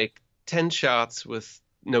wait, Mike, 10 shots with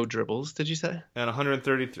no dribbles, did you say? And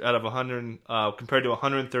 130 out of 100 compared to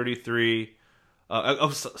 133.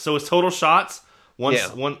 So his total shots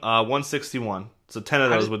 161. So 10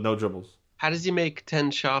 of those with no dribbles. How does he make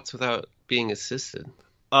 10 shots without being assisted?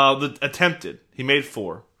 The attempted. He made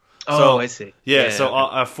 4. So, I see. Yeah,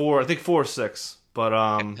 so 4. I think 4 or 6. But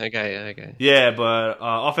okay. Yeah, but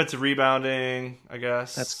offensive rebounding, I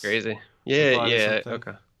guess. That's crazy. Yeah.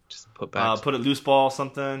 Okay. Just put back. Put a loose ball,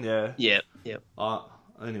 something. Yeah. Yeah.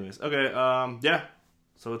 Anyways, okay. Yeah.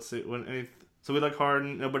 So let's see. So we like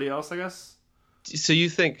Harden. Nobody else, I guess. So you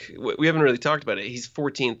think we haven't really talked about it? He's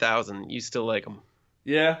 14,000. You still like him?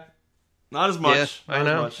 Yeah. Not as much. Yeah, I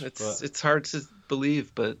know. It's hard to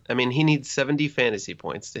believe, but I mean, he needs 70 fantasy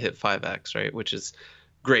points to hit 5x, right? Which is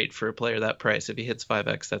great for a player that price. If he hits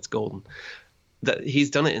 5x, that's golden. That he's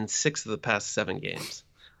done it in 6 of the past 7 games.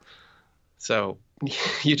 So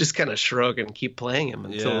you just kind of shrug and keep playing him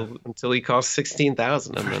until he costs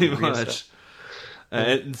 16,000. Pretty much.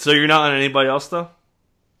 So you're not on anybody else though?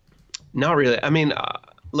 Not really. I mean,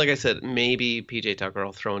 like I said, maybe PJ Tucker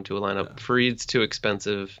I'll throw into a lineup. Fareed's too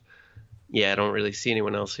expensive. Yeah, I don't really see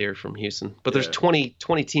anyone else here from Houston. But there's 20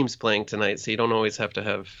 teams playing tonight, so you don't always have to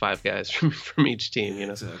have 5 guys from each team, you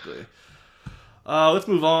know. Exactly. Let's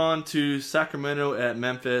move on to Sacramento at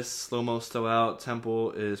Memphis. Slow-mo still out.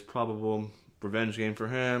 Temple is probable revenge game for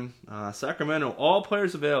him. Sacramento, all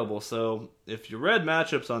players available. So if you read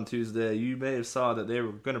matchups on Tuesday, you may have saw that they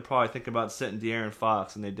were going to probably think about sitting De'Aaron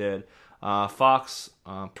Fox, and they did. Fox,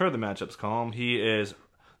 per the matchups column, he is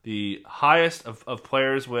the highest of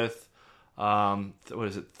players with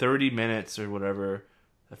 30 minutes or whatever.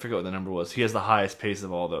 I forget what the number was. He has the highest pace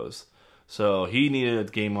of all those. So he needed a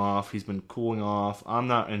game off. He's been cooling off. I'm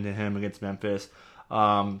not into him against Memphis.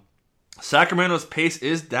 Sacramento's pace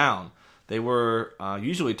is down. They were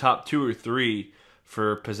usually top 2 or 3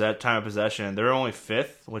 for time of possession. They're only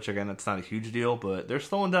 5th, which again, that's not a huge deal, but they're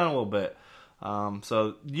slowing down a little bit.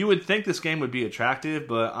 So you would think this game would be attractive,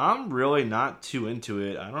 but I'm really not too into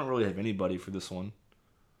it. I don't really have anybody for this one.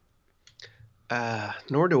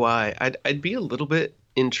 Nor do I. I'd be a little bit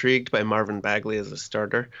intrigued by Marvin Bagley as a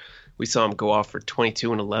starter. We saw him go off for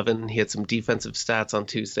 22 and 11. He had some defensive stats on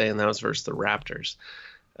Tuesday, and that was versus the Raptors.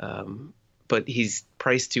 But he's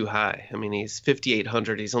priced too high. I mean, he's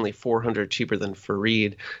 5,800. He's only 400 cheaper than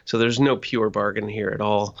Fareed. So there's no pure bargain here at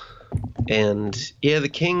all. And yeah, the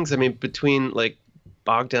Kings, I mean, between like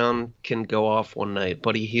Bogdan can go off one night.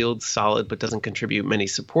 Buddy Hield's solid, but doesn't contribute many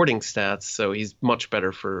supporting stats, so he's much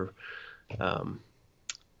better for,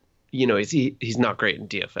 he's not great in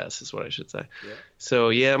DFS, is what I should say. Yeah. So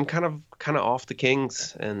yeah, I'm kind of off the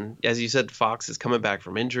Kings, and as you said, Fox is coming back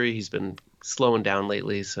from injury. He's been slowing down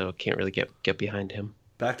lately, so can't really get behind him.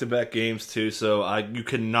 Back-to-back games too, so you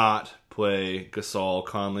cannot play Gasol,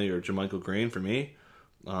 Conley, or JaMychal Green for me.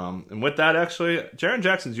 And with that, actually, Jaren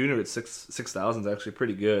Jackson Jr. at 6,000 is actually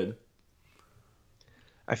pretty good.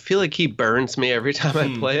 I feel like he burns me every time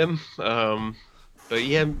I play him. But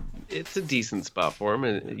yeah, it's a decent spot for him.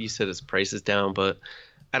 And you said his price is down, but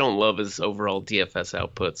I don't love his overall DFS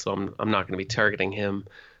output, so I'm not going to be targeting him.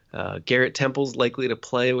 Garrett Temple's likely to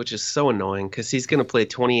play, which is so annoying because he's going to play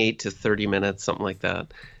 28 to 30 minutes, something like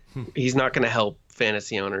that. He's not going to help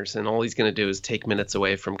fantasy owners, and all he's going to do is take minutes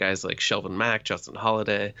away from guys like Shelvin Mack, Justin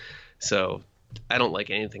Holiday. So I don't like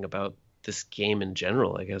anything about this game in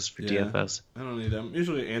general, I guess, for DFS. I don't need them. I'm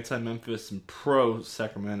usually anti-Memphis and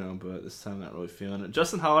pro-Sacramento, but this time I'm not really feeling it.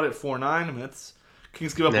 Justin Holiday at 4.9. I mean,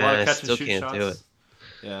 Kings give up a lot of catch and shoot shots. Do it.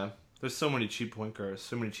 Yeah, there's so many cheap point guards,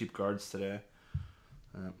 so many cheap guards today.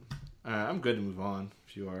 I'm good to move on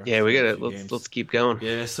if you are. Yeah, we got it. Let's keep going.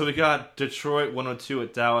 Yeah, so we got Detroit 102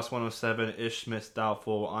 at Dallas 107. Ish Smith's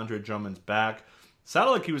doubtful. Andre Drummond's back.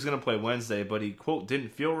 Sounded like he was going to play Wednesday, but he, quote, didn't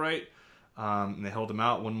feel right. And they held him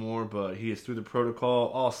out one more, but he is through the protocol.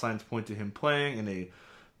 All signs point to him playing in a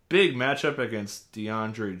big matchup against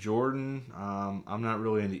DeAndre Jordan. I'm not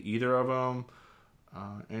really into either of them.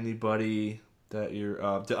 Anybody that you're...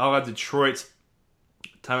 I'll have Detroit's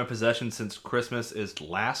time of possession since Christmas is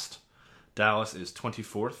last. Dallas is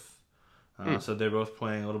 24th. So they're both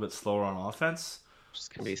playing a little bit slower on offense.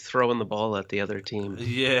 Just going to be throwing the ball at the other team.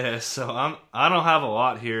 Yeah, so I don't have a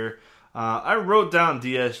lot here. I wrote down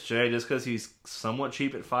DSJ just because he's somewhat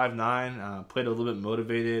cheap at 5.9. Played a little bit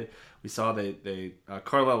motivated. We saw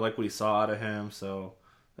Carlisle liked what he saw out of him, so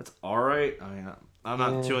that's all right. I mean, I'm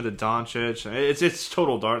not too into Doncic. It's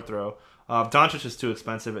total dart throw. Doncic is too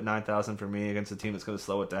expensive at 9,000 for me against a team that's going to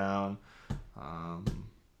slow it down.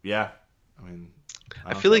 Yeah, I mean,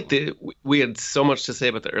 I feel like we had so much to say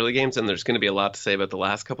about the early games, and there's going to be a lot to say about the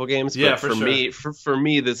last couple games. Yeah, but for sure. For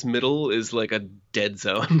me, this middle is like a dead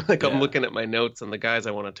zone. I'm looking at my notes and the guys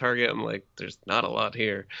I want to target. I'm like, there's not a lot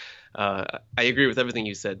here. I agree with everything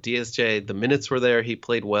you said. DSJ, the minutes were there. He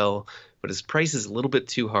played well, but his price is a little bit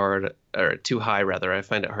too high rather. I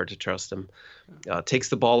find it hard to trust him. Takes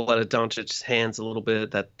the ball out of Doncic's hands a little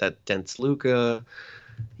bit. That dents Luka.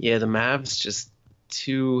 Yeah, the Mavs just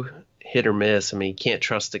too hit or miss. I mean, you can't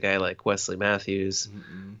trust a guy like Wesley Matthews.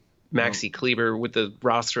 Maxi Kleber with the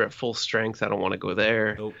roster at full strength. I don't want to go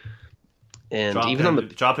there. Nope. And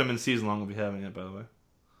drop him in season long. We'll be having it, by the way.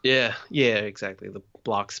 Yeah, exactly. The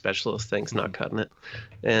block specialist thing's not cutting it.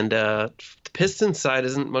 And the Pistons side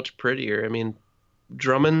isn't much prettier. I mean,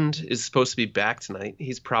 Drummond is supposed to be back tonight.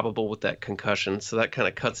 He's probable with that concussion, so that kind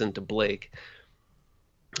of cuts into Blake.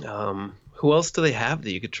 Who else do they have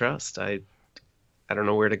that you could trust? I don't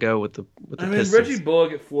know where to go with the Pistons. Reggie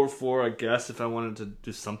Bullock at 4.4, I guess, if I wanted to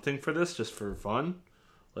do something for this, just for fun.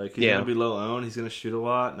 Like, he's going to be low owned. He's going to shoot a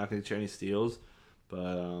lot. Not going to get any steals.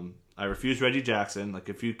 But I refuse Reggie Jackson. Like,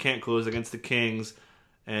 if you can't close against the Kings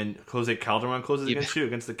and Jose Calderon closes against you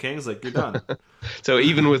against the Kings, like, you're done. So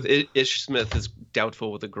even with Ish Smith is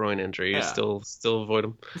doubtful with a groin injury, you still avoid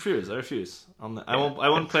him? I refuse. I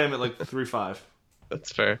won't play him at, like, 3.5.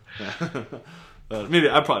 That's fair. Yeah. Maybe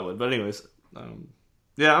I probably would. But anyways...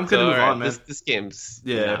 yeah, I'm going to move on, man. This game's...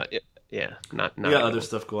 Yeah. Not we got other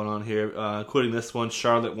stuff going on here, including this one.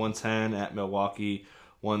 Charlotte 110 at Milwaukee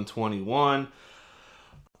 121.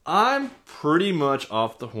 I'm pretty much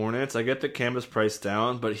off the Hornets. I get the Kemba's price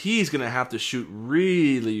down, but he's going to have to shoot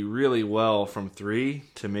really, really well from three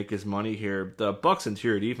to make his money here. The Bucks'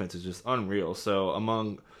 interior defense is just unreal.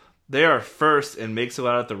 So they are first in makes a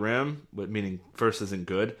lot at the rim, meaning first isn't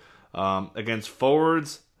good, against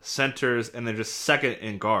forwards, centers, and they're just second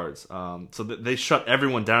in guards. So they shut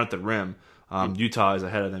everyone down at the rim. Utah is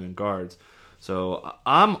ahead of them in guards. So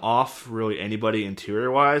I'm off really anybody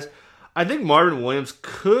interior-wise. I think Marvin Williams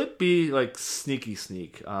could be like sneaky.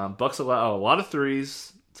 Bucks allow a lot of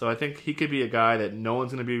threes, so I think he could be a guy that no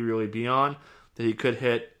one's going to be on, that he could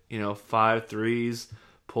hit 5 threes,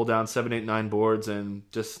 pull down 7, 8, 9 boards, and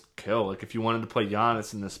just kill. Like if you wanted to play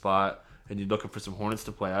Giannis in this spot and you're looking for some Hornets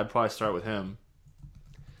to play, I'd probably start with him.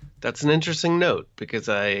 That's an interesting note because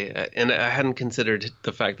I hadn't considered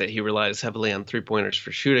the fact that he relies heavily on three-pointers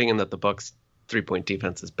for shooting and that the Bucks' three-point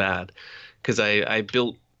defense is bad. Because I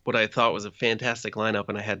built what I thought was a fantastic lineup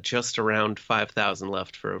and I had just around 5,000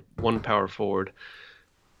 left for one power forward.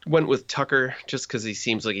 went with Tucker just because he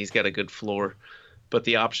seems like he's got a good floor. But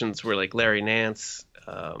the options were like Larry Nance,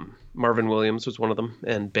 Marvin Williams was one of them,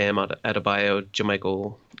 and Bam Adebayo,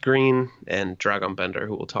 JaMychal Green, and Dragon Bender,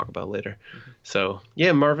 who we'll talk about later. Mm-hmm. So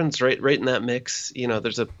yeah, Marvin's right in that mix.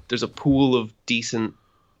 There's a pool of decent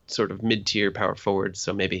sort of mid-tier power forwards,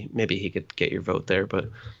 so maybe he could get your vote there. But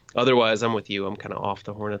otherwise, I'm with you. I'm kind of off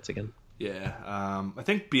the Hornets again. Yeah, I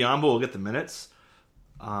think Biyombo will get the minutes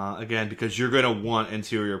again because you're going to want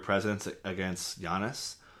interior presence against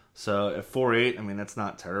Giannis. So at 4'8", I mean, that's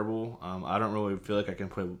not terrible. I don't really feel like I can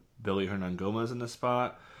put Billy Hernangomez in this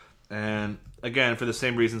spot. And again, for the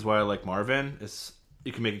same reasons why I like Marvin,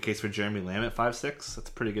 you can make a case for Jeremy Lamb at 5'6". That's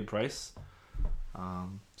a pretty good price.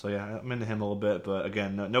 So yeah, I'm into him a little bit. But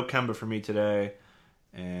again, no Kemba for me today.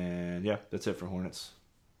 And yeah, that's it for Hornets.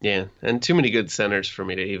 Yeah, and too many good centers for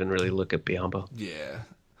me to even really look at Biyombo. Yeah.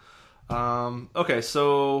 Okay,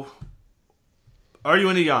 so are you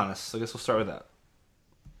into Giannis? I guess we'll start with that.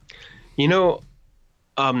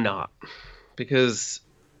 I'm not, because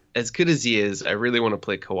as good as he is, I really want to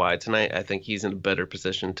play Kawhi tonight. I think he's in a better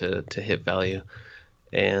position to hit value.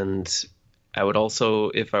 And I would also,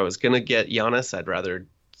 if I was going to get Giannis, I'd rather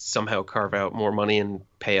somehow carve out more money and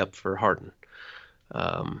pay up for Harden.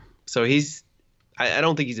 So I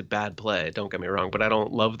don't think he's a bad play, don't get me wrong, but I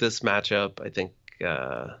don't love this matchup. I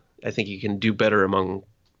think you can do better among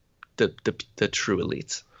the true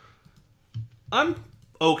elites. I'm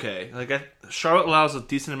okay. Like Charlotte allows a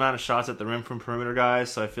decent amount of shots at the rim from perimeter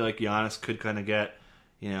guys, so I feel like Giannis could kind of get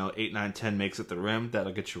 8, 9, 10 makes at the rim.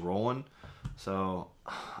 That'll get you rolling. So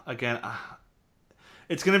again,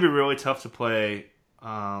 it's going to be really tough to play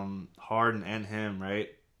Harden and him, right?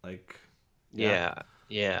 Like yeah.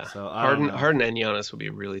 So Harden and Giannis would be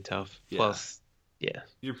really tough. Yeah. Plus, yeah,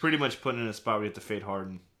 you're pretty much putting in a spot where you have to fade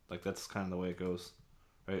Harden. Like that's kind of the way it goes,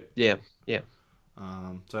 right? Yeah.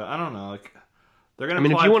 So I don't know. Like they're gonna. I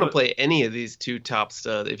mean, if you want to play any of these two top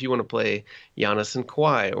studs, if you want to play Giannis and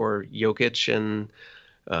Kawhi or Jokic and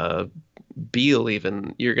Beal,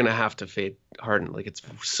 even, you're gonna have to fade Harden. Like it's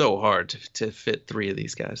so hard to fit three of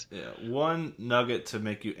these guys. Yeah, one nugget to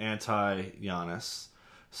make you anti Giannis.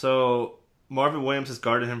 So Marvin Williams has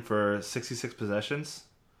guarded him for 66 possessions,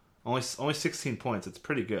 only 16 points. It's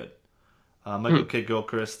pretty good. Michael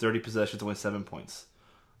Kidd-Gilchrist, 30 possessions, only 7 points.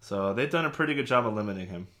 So they've done a pretty good job of limiting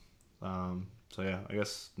him. So yeah, I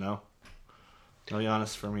guess no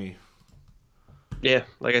Giannis for me. Yeah,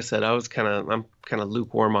 like I said, I'm kind of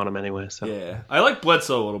lukewarm on him anyway. So yeah, I like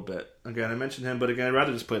Bledsoe a little bit. Again, I mentioned him, but again, I'd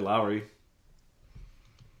rather just play Lowry.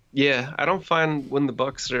 Yeah, I don't find when the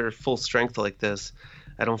Bucks are full strength like this,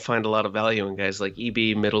 I don't find a lot of value in guys like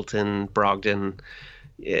EB, Middleton, Brogdon.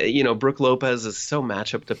 Brook Lopez is so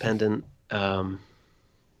matchup dependent.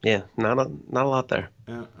 Yeah, not a lot there.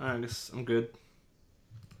 Yeah, I guess I'm good.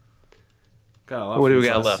 What do we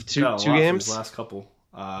got left? Two games? Last couple.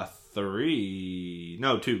 3.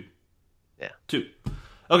 No, 2. Yeah. 2.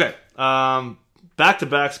 Okay.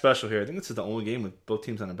 Back-to-back special here. I think this is the only game with both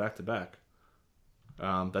teams on a back-to-back.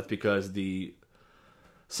 That's because the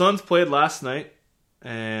Suns played last night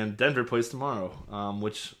and Denver plays tomorrow,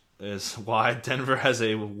 which is why Denver has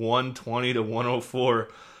a 120 to 104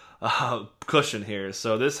 cushion here.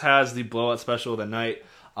 So this has the blowout special of the night.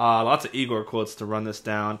 Lots of Igor quotes to run this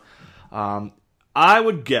down. I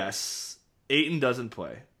would guess Ayton doesn't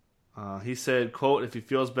play. He said, quote, if he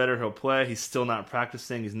feels better, he'll play. He's still not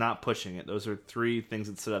practicing. He's not pushing it. Those are 3 things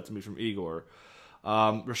that stood out to me from Igor.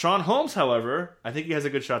 Richaun Holmes, however, I think he has a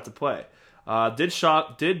good shot to play.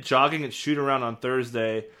 Did jogging at shoot-around on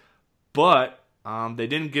Thursday, but they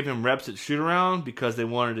didn't give him reps at shoot-around because they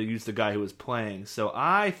wanted to use the guy who was playing. So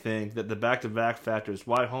I think that the back-to-back factor is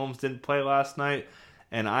why Holmes didn't play last night,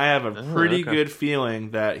 and I have a pretty good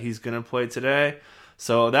feeling that he's going to play today.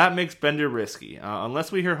 So that makes Bender risky.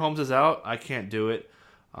 Unless we hear Holmes is out, I can't do it.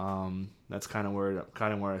 That's kind of where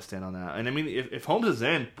I stand on that. And I mean, if Holmes is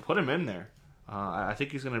in, put him in there. I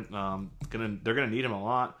think he's they're gonna need him a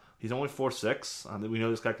lot. He's only 4'6". We know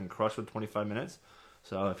this guy can crush with 25 minutes.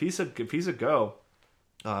 So if he's a go,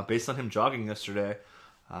 based on him jogging yesterday,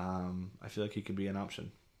 I feel like he could be an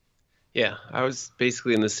option. Yeah, I was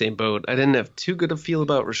basically in the same boat. I didn't have too good a feel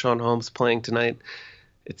about Richaun Holmes playing tonight.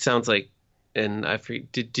 It sounds like, and I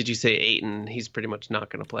forget, did you say Ayton? He's pretty much not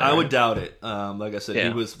going to play. I would doubt it. Like I said,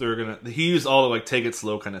 he used all the like take it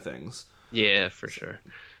slow kind of things. Yeah, for sure.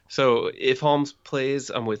 So if Holmes plays,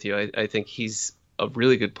 I'm with you. I think he's a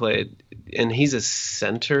really good play, and he's a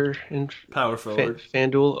center in power forward.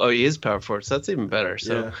 FanDuel. Oh, he is power forward, so that's even better.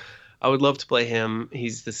 So yeah. I would love to play him.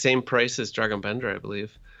 He's the same price as Dragon Bender, I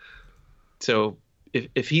believe. So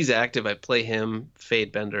if he's active, I play him,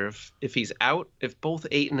 fade Bender. If he's out, if both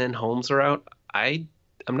Ayton and Holmes are out, I'm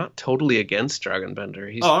not totally against Dragan Bender.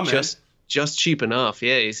 He's just cheap enough.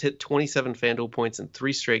 Yeah, he's hit 27 FanDuel points in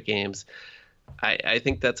 3 straight games. I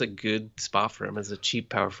think that's a good spot for him as a cheap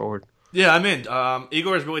power forward. Yeah, I mean,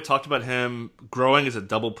 Igor has really talked about him growing as a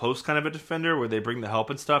double post kind of a defender where they bring the help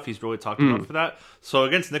and stuff. He's really talked about for that. So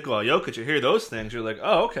against Nikola Jokic, you hear those things, you're like,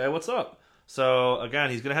 oh, okay, what's up? So again,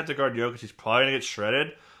 he's going to have to guard Jokic. He's probably going to get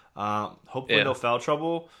shredded. Hopefully no foul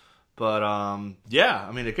trouble. But yeah,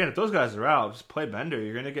 I mean, again, if those guys are out, just play Bender.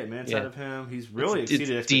 You're going to get minutes out of him. He's really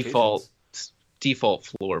exceeded expectations. Default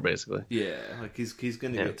floor, basically. Yeah, like he's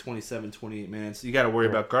going to get 27, 28 minutes. You got to worry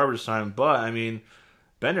about garbage time, but I mean,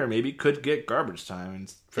 Bender maybe could get garbage time,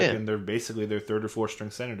 and they're basically their third or fourth string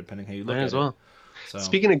center, depending how you look at it. So.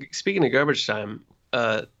 Speaking of garbage time,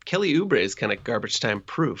 Kelly Oubre is kind of garbage time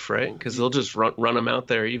proof, right? Because they'll just run him out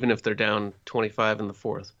there even if they're down 25 in the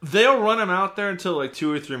fourth. They'll run him out there until like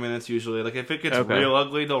 2 or 3 minutes usually. Like if it gets real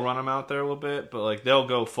ugly, they'll run him out there a little bit, but like they'll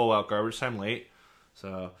go full out garbage time late.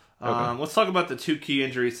 So let's talk about the 2 key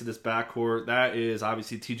injuries to this backcourt. That is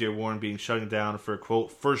obviously T.J. Warren being shut down for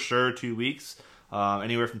quote for sure 2 weeks.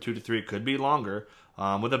 Anywhere from 2 to 3, could be longer.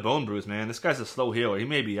 With a bone bruise, man. This guy's a slow healer. He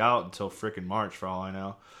may be out until freaking March, for all I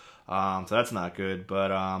know. So that's not good. But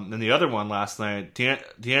then the other one last night,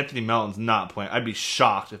 DeAnthony Melton's not playing. I'd be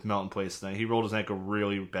shocked if Melton plays tonight. He rolled his ankle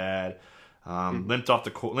really bad. Limped out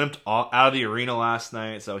of the arena last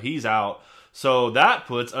night, so he's out. So that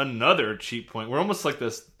puts another cheap point. We're almost like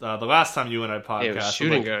this. The last time you and I podcast,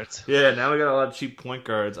 shooting guards. Yeah, now we got a lot of cheap point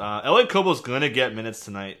guards. Elliot Kobo's gonna get minutes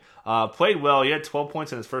tonight. Played well. He had 12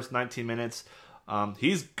 points in his first 19 minutes.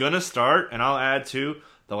 He's going to start, and I'll add to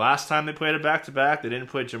the last time they played a back-to-back, they didn't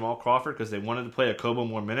play Jamal Crawford because they wanted to play Kobo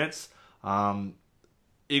more minutes.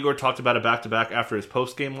 Igor talked about a back-to-back after his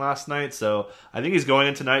post-game last night, so I think he's going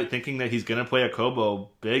in tonight thinking that he's going to play Kobo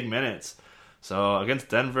big minutes. So against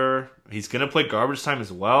Denver, he's going to play garbage time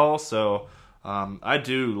as well, so I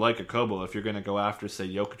do like Kobo if you're going to go after, say,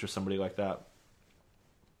 Jokic or somebody like that.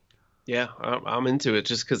 Yeah, I'm into it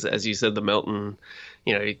just because, as you said, the Melton,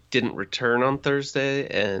 he didn't return on Thursday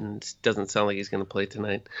and doesn't sound like he's going to play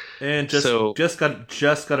tonight. And just got an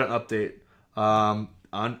update on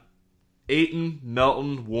Ayton,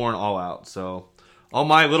 Melton, Warren all out. So all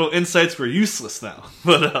my little insights were useless now.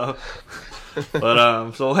 But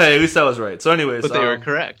so hey, at least I was right. So anyways, but they were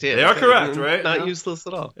correct. Yeah, they are correct, right? Not useless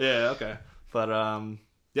at all. Yeah, okay. But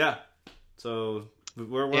yeah. So.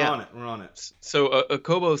 We're on it. We're on it. So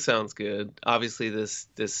Kobo sounds good. Obviously,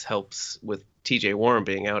 this helps with T.J. Warren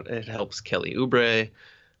being out. It helps Kelly Oubre.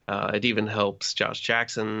 It even helps Josh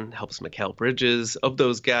Jackson. Helps Mikal Bridges. Of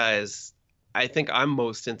those guys, I think I'm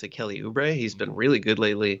most into Kelly Oubre. He's been really good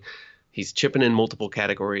lately. He's chipping in multiple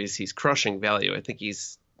categories. He's crushing value. I think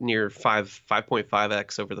he's near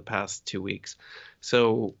 5.5x over the past 2 weeks.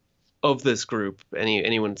 So, of this group,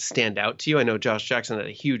 anyone stand out to you? I know Josh Jackson had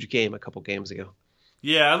a huge game a couple games ago.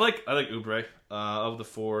 Yeah, I like Oubre of the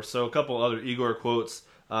 4. So a couple other Igor quotes.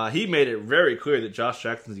 He made it very clear that Josh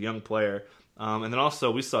Jackson's a young player. And then also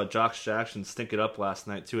we saw Josh Jackson stink it up last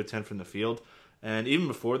night, 2 of 10 from the field. And even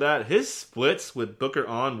before that, his splits with Booker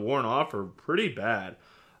on, Warren off are pretty bad.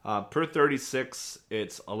 Per 36,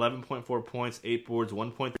 it's 11.4 points, 8 boards,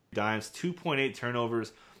 1.3 dimes, 2.8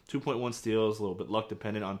 turnovers, 2.1 steals, a little bit luck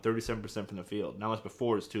dependent on 37% from the field. Now it's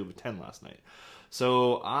before his 2 of 10 last night.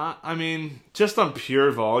 So, I mean, just on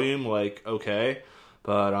pure volume, like, okay.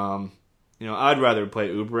 But, I'd rather play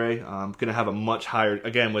Oubre. I'm going to have a much higher,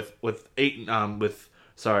 again, with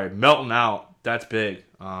Melton out, that's big.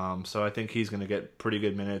 So I think he's going to get pretty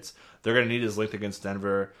good minutes. They're going to need his length against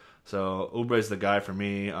Denver. So Oubre's the guy for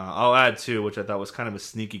me. I'll add, too, which I thought was kind of a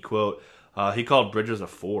sneaky quote. He called Bridges a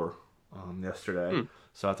 4 yesterday.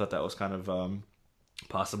 So I thought that was kind of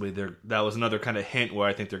possibly that was another kind of hint where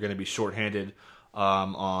I think they're going to be shorthanded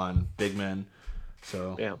on big men.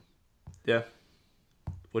 So yeah.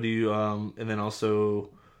 What do you and then also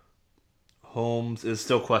Holmes is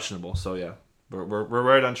still questionable. So yeah, we're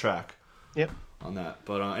right on track. Yep. On that,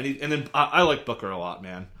 but and then I like Booker a lot,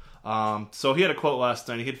 man. So he had a quote last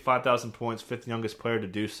night. He hit 5,000 points, 5th youngest player to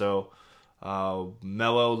do so.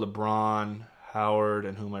 Melo, LeBron, Howard,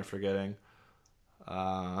 and who am I forgetting?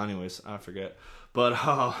 Anyways, I forget. But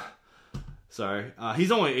sorry,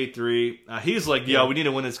 he's only 8'3". He's like, we need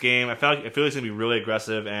to win this game. I feel like he's gonna be really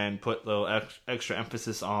aggressive and put a little extra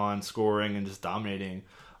emphasis on scoring and just dominating.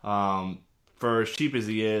 For as cheap as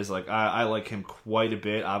he is, like I like him quite a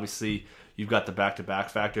bit. Obviously, you've got the back-to-back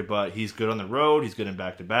factor, but he's good on the road. He's good in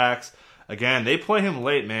back-to-backs. Again, they play him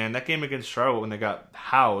late, man. That game against Charlotte when they got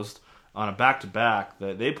housed, on a back-to-back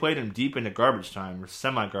that they played him deep into garbage time or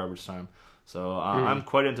semi-garbage time. So I'm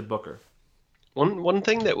quite into Booker. One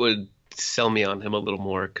thing that would sell me on him a little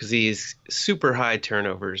more, because he's super high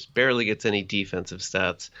turnovers, barely gets any defensive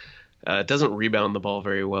stats, doesn't rebound the ball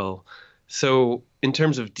very well. So in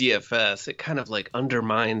terms of DFS, it kind of like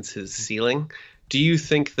undermines his ceiling. Do you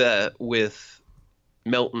think that with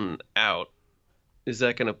Melton out, is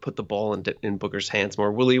that going to put the ball in Booker's hands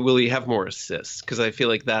more? Will he have more assists? Because I feel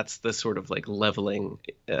like that's the sort of like leveling.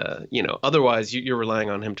 Otherwise you're relying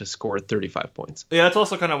on him to score 35 points. Yeah, that's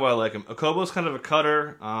also kind of why I like him. Okobo's kind of a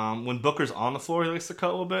cutter. When Booker's on the floor, he likes to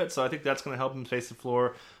cut a little bit, so I think that's going to help him face the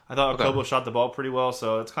floor. I thought Okobo shot the ball pretty well,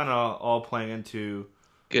 so it's kind of all playing into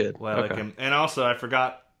why I like him. And also, I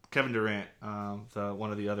forgot Kevin Durant,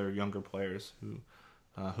 one of the other younger players who's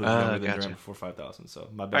younger than Durant before 5,000. So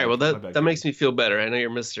my bad. All right, well that makes me feel better. I know you're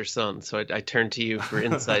Mr. Sun, so I turn to you for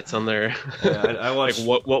insights on their I watched,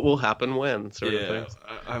 like what will happen when sort of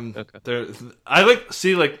thing. I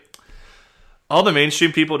like all the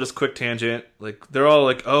mainstream people, just quick tangent. Like they're all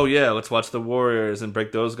like, oh yeah, let's watch the Warriors and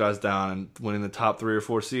break those guys down and winning the top 3 or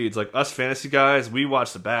 4 seeds. Like us fantasy guys, we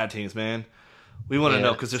watch the bad teams, man. We want to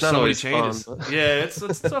know because there's so many changes. Yeah,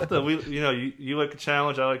 it's tough though. You like a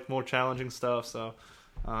challenge. I like more challenging stuff. So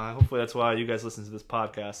hopefully that's why you guys listen to this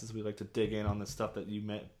podcast, is we like to dig in on the stuff that you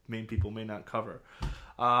main people may not cover.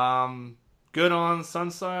 Good on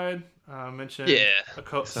Sunside. Mentioned.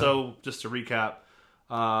 Yeah. So just to recap,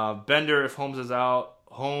 Bender if Holmes is out,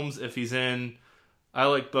 Holmes if he's in. I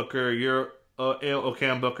like Booker. You're okay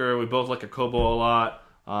on Booker. We both like Okobo a lot.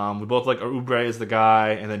 We both like Oubre as the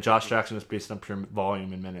guy, and then Josh Jackson is based on pure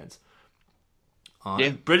volume in minutes.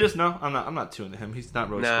 Bridges, no, I'm not too into him. He's not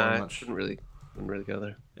really scoring much. Wouldn't really go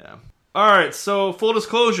there. Yeah. All right, so full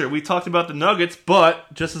disclosure, we talked about the Nuggets,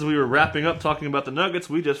 but just as we were wrapping up talking about the Nuggets,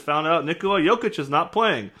 we just found out Nikola Jokic is not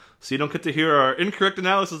playing. So you don't get to hear our incorrect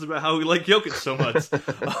analysis about how we like Jokic so much.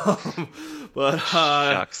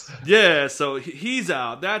 Shucks. Yeah, so he's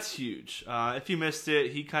out. That's huge. If you missed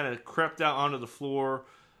it, he kind of crept out onto the floor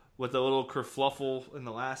with a little kerfluffle in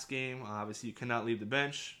the last game. Obviously, you cannot leave the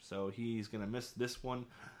bench, so he's going to miss this one,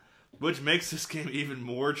 which makes this game even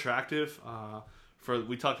more attractive.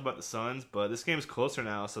 We talked about the Suns, but this game is closer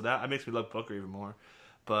now, so that makes me love Booker even more.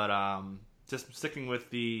 But just sticking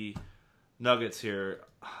with the Nuggets here,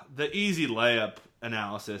 the easy layup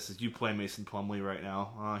analysis is you play Mason Plumlee right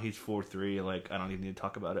now. He's 4-3. Like, I don't even need to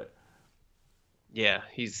talk about it. Yeah,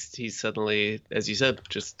 he's suddenly, as you said,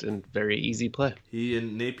 just a very easy play. He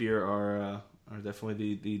and Napier are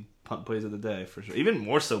definitely the punt plays of the day for sure. Even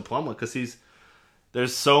more so Plumlee, because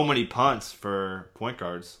there's so many punts for point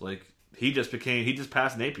guards. Like he just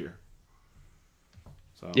passed Napier.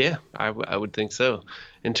 So yeah, I would think so.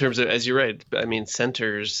 In terms of, as you're right, I mean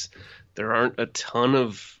centers, there aren't a ton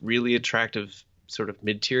of really attractive sort of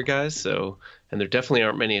mid-tier guys. So, and there definitely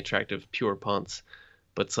aren't many attractive pure punts.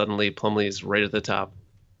 But suddenly Plumlee is right at the top.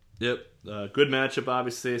 Yep. Good matchup,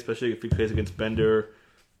 obviously, especially if he plays against Bender.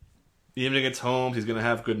 Even against Holmes, he's going to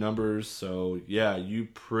have good numbers. So, yeah, you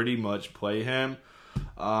pretty much play him.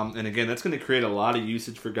 And, again, that's going to create a lot of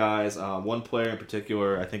usage for guys. One player in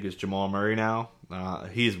particular, I think, is Jamal Murray now.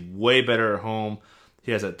 He's way better at home.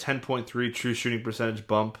 He has a 10.3 true shooting percentage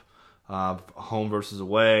bump, home versus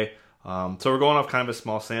away. So we're going off kind of a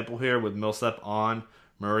small sample here with Millsap on,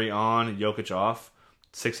 Murray on, Jokic off.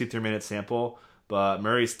 63-minute sample, but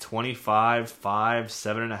Murray's 25, 5,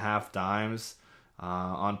 7.5 dimes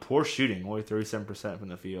on poor shooting, only 37% from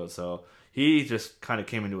the field. So he just kind of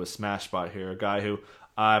came into a smash spot here. A guy who,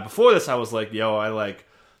 before this, I was like, yo, I like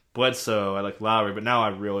Bledsoe, I like Lowry, but now I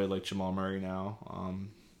really like Jamal Murray now.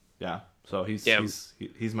 So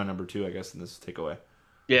he's my number 2, I guess, in this takeaway.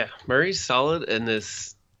 Yeah, Murray's solid, and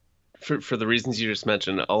this, for the reasons you just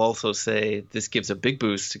mentioned, I'll also say this gives a big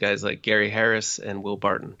boost to guys like Gary Harris and Will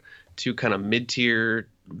Barton, 2 kind of mid-tier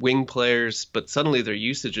wing players, but suddenly their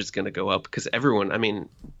usage is going to go up because everyone, I mean,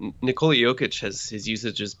 Nikola Jokic his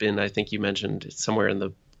usage has been, I think you mentioned, somewhere in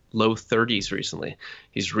the low 30s recently.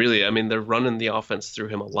 He's really, I mean, they're running the offense through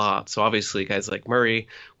him a lot. So obviously guys like Murray,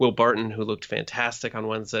 Will Barton, who looked fantastic on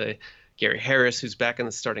Wednesday, Gary Harris, who's back in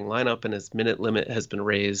the starting lineup and his minute limit has been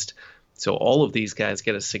raised. So all of these guys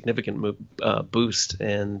get a significant boost,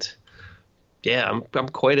 and yeah, I'm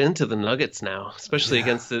quite into the Nuggets now, especially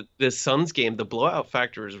against this Suns game. The blowout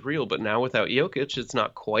factor is real, but now without Jokic, it's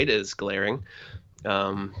not quite as glaring.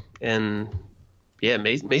 And yeah,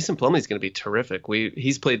 Mason Plumlee is going to be terrific.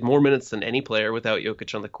 He's played more minutes than any player without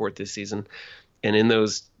Jokic on the court this season, and in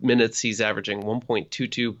those minutes, he's averaging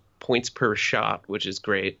 1.22 points per shot, which is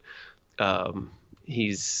great.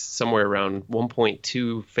 He's somewhere around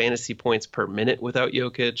 1.2 fantasy points per minute without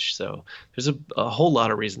Jokic. So there's a whole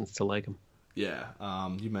lot of reasons to like him. Yeah,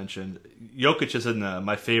 you mentioned Jokic is in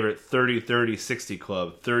my favorite 30-30-60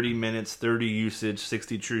 club. 30 minutes, 30 usage,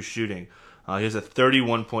 60 true shooting. He has a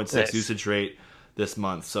 31.6 usage rate this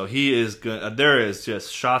month. So he is good. There is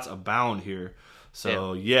just shots abound here.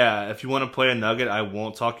 So, yeah, if you want to play a Nugget, I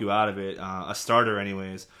won't talk you out of it. A starter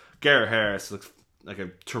anyways. Garrett Harris looks like a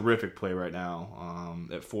terrific play right now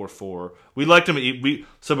at 4-4. We liked him.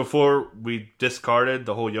 So before we discarded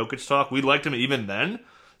the whole Jokic talk, we liked him even then.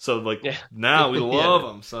 So now we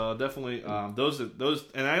love him. So definitely those,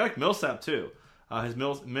 and I like Millsap too. His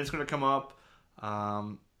minutes going to come up.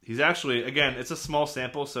 He's actually, again, it's a small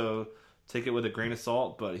sample, so take it with a grain of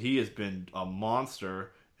salt. But he has been a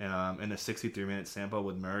monster in a 63-minute sample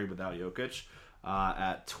with Murray without Jokic.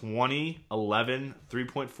 At 20, 11,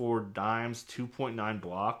 3.4 dimes, 2.9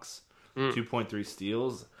 blocks, 2.3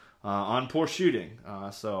 steals on poor shooting.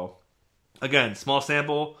 So again, small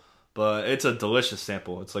sample. But it's a delicious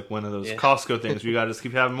sample. It's like one of those Costco things. You got to just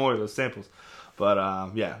keep having more of those samples. But,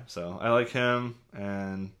 so I like him.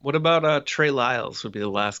 And what about Trey Lyles would be the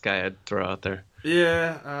last guy I'd throw out there.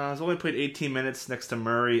 Yeah, he's only played 18 minutes next to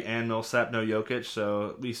Murray and Millsap, no Jokic.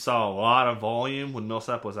 So we saw a lot of volume when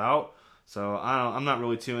Millsap was out. So I'm not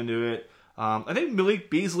really too into it. I think Malik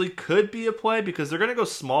Beasley could be a play because they're going to go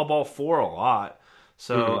small ball 4 a lot.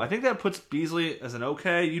 So I think that puts Beasley as an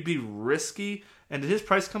okay. You'd be risky. And did his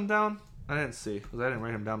price come down? I didn't see because I didn't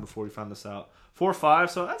write him down before we found this out. 4-5,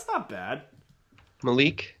 so that's not bad.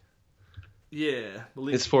 Malik? Yeah.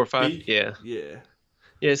 Malik. It's 4-5? B? Yeah. Yeah.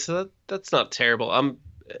 Yeah, so that's not terrible.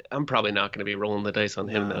 I'm probably not going to be rolling the dice on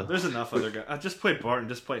him, though. There's enough other guys. Just play Barton,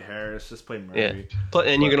 just play Harris, just play Murray. Yeah.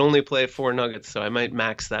 And you can only play 4 Nuggets, so I might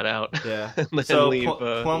max that out. Yeah. And so leave,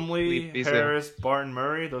 Plumlee, Harris, Barton,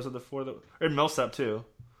 Murray, those are the 4 that... Or Millsap, too.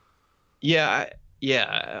 Yeah,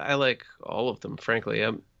 I like all of them, frankly.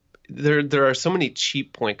 There are so many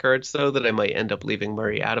cheap point guards though that I might end up leaving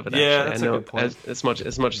Murray out of it. Yeah, actually. that's I know a good point. As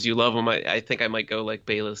much as you love him, I think I might go like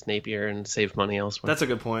Bayless, Napier, and save money elsewhere. That's a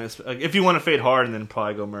good point. If you want to fade hard, and then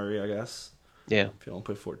probably go Murray, I guess. Yeah. If you don't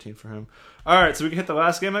put 14 for him. All right, so we can hit the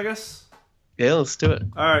last game, I guess. Yeah, let's do it.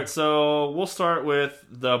 All right, so we'll start with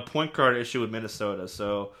the point guard issue with Minnesota.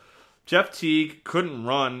 So Jeff Teague couldn't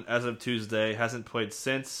run as of Tuesday, hasn't played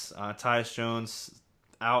since. Tyus Jones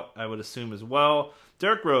out, I would assume, as well.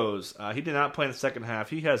 Derrick Rose, he did not play in the second half.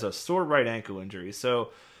 He has a sore right ankle injury. So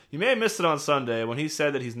you may have missed it on Sunday when he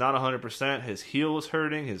said that he's not 100%. His heel is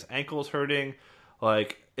hurting, his ankle is hurting.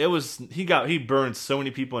 He burned so many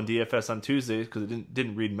people in DFS on Tuesday because it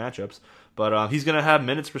didn't read matchups. But he's going to have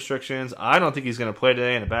minutes restrictions. I don't think he's going to play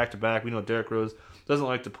today in a back-to-back. We know Derrick Rose doesn't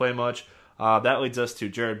like to play much. That leads us to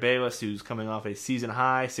Jared Bayless, who's coming off a season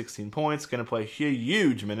high, 16 points, going to play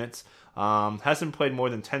huge minutes. Hasn't played more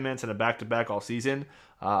than 10 minutes in a back-to-back all season.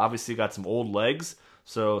 Obviously got some old legs,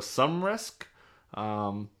 so some risk.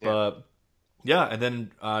 But yeah, and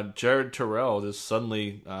then Jared Terrell just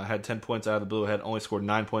suddenly had 10 points out of the blue. Had only scored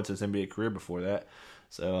 9 points in his NBA career before that.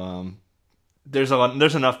 So there's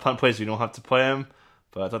enough punt plays you don't have to play him.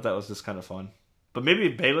 But I thought that was just kind of fun. But maybe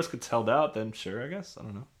if Bayless gets held out, then sure, I guess. I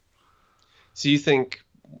don't know. So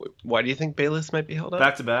why do you think Bayless might be held out?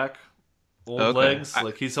 Back-to-back. Old legs.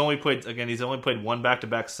 He's only played one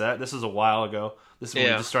back-to-back set. This is a while ago. This is when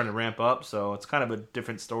he's just starting to ramp up, so it's kind of a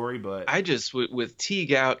different story. But I just, with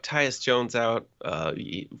Teague out, Tyus Jones out,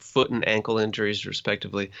 foot and ankle injuries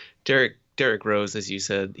respectively. Derrick Rose, as you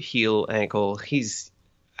said, heel, ankle.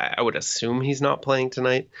 I would assume he's not playing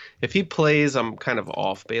tonight. If he plays, I'm kind of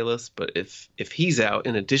off Bayless. But if he's out,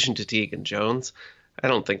 in addition to Teague and Jones, I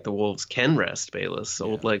don't think the Wolves can rest Bayless,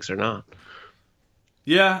 old legs or not.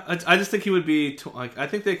 Yeah, I just think he would be I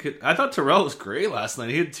think they could. I thought Terrell was great last night.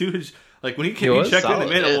 He had 2 when he checked solid, in,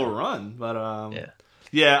 they made a little run. But I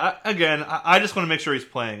just want to make sure he's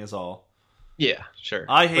playing is all. Yeah, sure.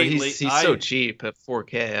 He's so cheap at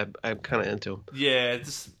 4K. I'm kind of into him. Yeah,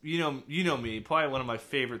 just you know me. Probably one of my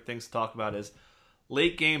favorite things to talk about is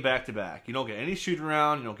late game back to back. You don't get any shoot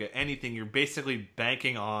around. You don't get anything. You're basically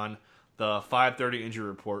banking on the 5:30 injury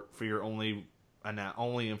report for your only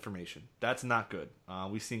information. That's not good.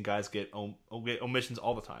 We've seen guys get omissions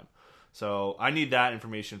all the time. So I need that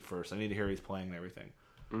information first. I need to hear he's playing and everything.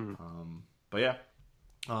 Mm-hmm. But yeah,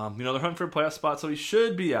 they're hunting for a playoff spot, so he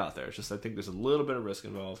should be out there. It's just I think there's a little bit of risk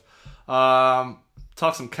involved.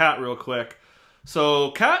 Talk some Cat real quick.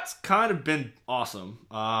 So Cat's kind of been awesome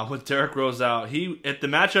with Derrick Rose out. If the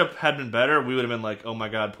matchup had been better, we would have been like, oh my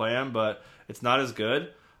god, play him. But it's not as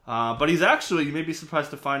good. But he's actually, you may be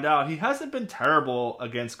surprised to find out, he hasn't been terrible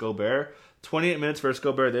against Gobert. 28 minutes versus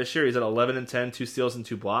Gobert this year. He's at 11 and 10, 2 steals and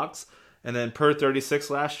 2 blocks. And then per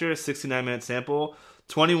 36 last year, 69-minute sample,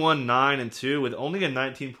 21, 9, and 2 with only a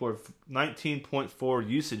 19.4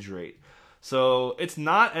 usage rate. So it's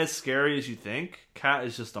not as scary as you think. Cat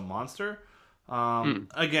is just a monster.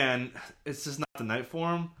 Again, it's just not the night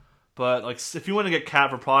for him. But like, if you want to get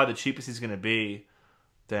Cat for probably the cheapest he's going to be,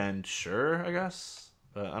 then sure, I guess.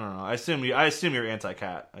 But I don't know. I assume you're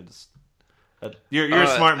anti-Cat. You're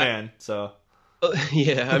a smart man, so.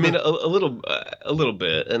 Yeah, I mean a little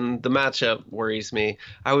bit, and the matchup worries me.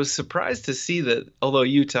 I was surprised to see that although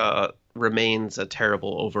Utah remains a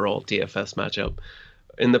terrible overall DFS matchup,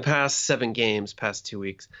 in the past 7 games, past 2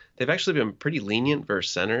 weeks, they've actually been pretty lenient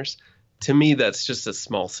versus centers. To me, that's just a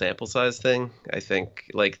small sample size thing. I think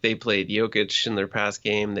like they played Jokic in their past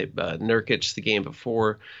game, they Nurkic the game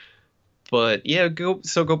before. But yeah,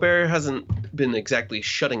 Gobert hasn't been exactly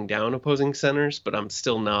shutting down opposing centers, but I'm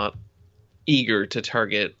still not eager to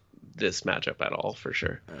target this matchup at all for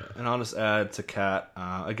sure. And I'll just add to Cat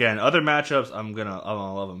again. Other matchups, I'm gonna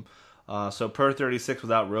love them. So per 36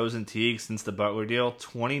 without Rose and Teague since the Butler deal,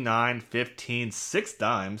 29, 15, 6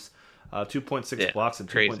 dimes, 2.6 blocks and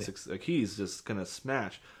 2.6 keys, just gonna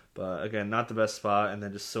smash. But again, not the best spot, and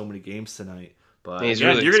then just so many games tonight. But he's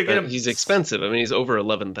again, really you're gonna get him. He's expensive. I mean, he's over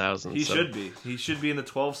 11,000. He should be. He should be in the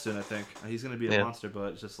 12 soon. I think he's gonna be a monster.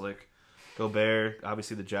 But it's just like Gobert,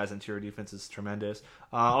 obviously the Jazz interior defense is tremendous.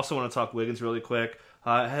 I also want to talk Wiggins really quick.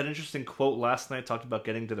 I had an interesting quote last night, talked about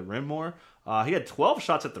getting to the rim more. He had 12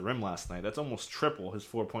 shots at the rim last night. That's almost triple his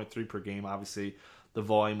 4.3 per game. Obviously, the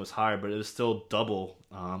volume was higher, but it was still double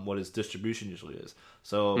what his distribution usually is.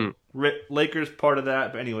 So Lakers part of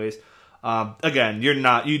that. But anyways, again,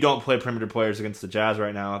 you don't play perimeter players against the Jazz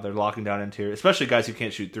right now. They're locking down interior, especially guys who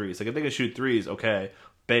can't shoot threes. Like if they can shoot threes, okay.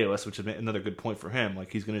 Bayless, which is another good point for him.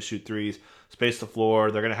 Like he's going to shoot threes, space the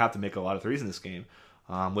floor. They're going to have to make a lot of threes in this game,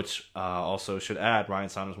 which also should add Ryan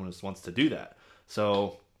Saunders wants to do that.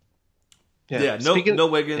 So no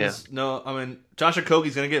Wiggins, no. I mean, Josh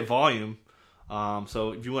Okogie's going to get volume.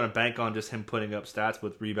 So if you want to bank on just him putting up stats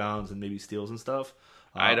with rebounds and maybe steals and stuff,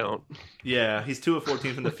 I don't. Yeah, he's 2 of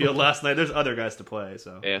 14 from the field last night. There's other guys to play.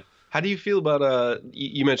 So yeah. How do you feel about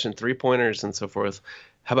you mentioned 3-pointers and so forth?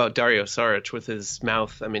 How about Dario Saric with his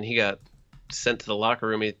mouth? I mean, he got sent to the locker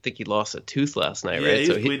room. I think he lost a tooth last night, right? Yeah, he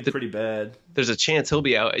was bleeding pretty bad. There's a chance he'll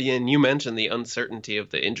be out. And you mentioned the uncertainty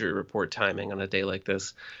of the injury report timing on a day like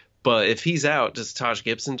this. But if he's out, does Taj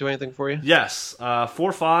Gibson do anything for you? Yes.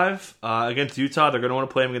 4-5 against Utah. They're going to want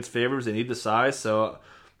to play him against favorites. They need the size. So,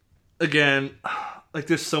 again, like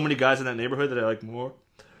there's so many guys in that neighborhood that I like more.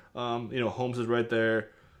 Holmes is right there.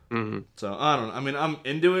 Mm-hmm. So I don't know. I mean, I'm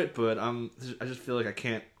into it, but I just feel like I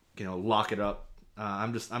can't, lock it up.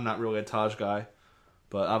 I'm not really a Taj guy,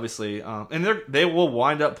 but obviously, and they will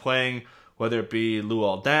wind up playing whether it be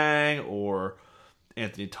Luol Deng or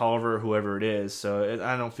Anthony Tolliver, whoever it is. So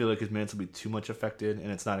I don't feel like his minutes will be too much affected,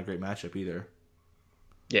 and it's not a great matchup either.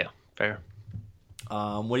 Yeah, fair.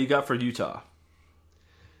 What do you got for Utah?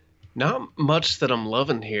 Not much that I'm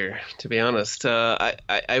loving here, to be honest.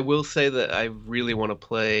 I will say that I really want to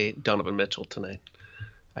play Donovan Mitchell tonight.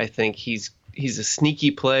 I think he's a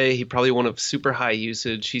sneaky play. He probably won't have super high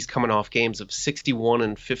usage. He's coming off games of 61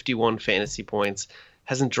 and 51 fantasy points.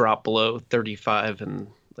 Hasn't dropped below 35 in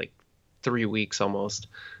like 3 weeks almost.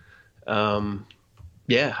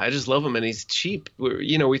 Yeah, I just love him, and he's cheap.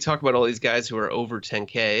 We talk about all these guys who are over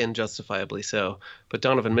 10K, and justifiably so, but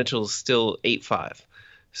Donovan Mitchell's still 8.5.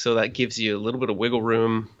 So that gives you a little bit of wiggle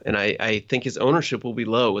room, and I think his ownership will be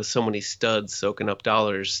low with so many studs soaking up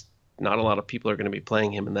dollars. Not a lot of people are going to be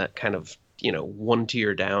playing him in that kind of, one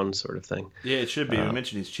tier down sort of thing. Yeah, it should be. You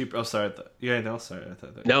mentioned he's cheaper. Oh, sorry. Sorry. I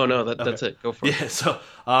thought that. No, that's it. Go for it. Yeah, so,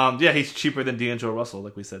 he's cheaper than D'Angelo Russell,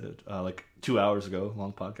 like we said, like 2 hours ago,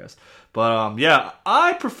 long podcast. But,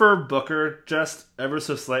 I prefer Booker just ever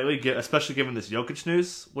so slightly, especially given this Jokic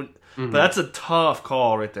news. But that's a tough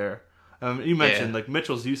call right there. You mentioned, like,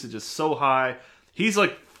 Mitchell's usage is so high. He's,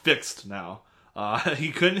 like, fixed now.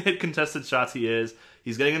 He couldn't hit contested shots.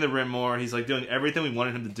 He's getting in the rim more. He's, like, doing everything we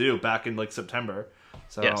wanted him to do back in, like, September.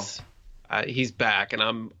 So yes. He's back,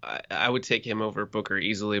 and I would take him over Booker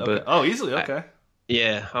easily. Okay. But easily? Okay.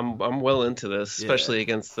 I'm well into this, especially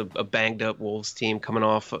against a banged-up Wolves team coming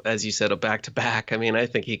off, as you said, a back-to-back. I mean, I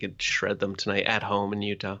think he could shred them tonight at home in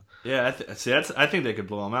Utah. Yeah, I think they could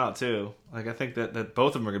blow him out, too. Like, I think that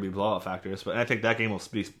both of them are going to be blowout factors, but I think that game will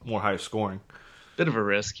be more higher scoring. Bit of a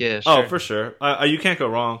risk, yeah, sure. Oh, for sure. You can't go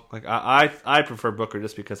wrong. Like, I prefer Booker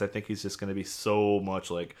just because I think he's just going to be so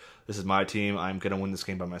much like, this is my team, I'm going to win this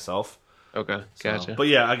game by myself. Okay, gotcha. But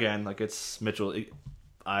yeah, again, like, it's Mitchell.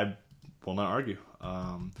 I will not argue.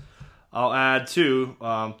 I'll add too,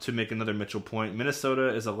 to make another Mitchell point.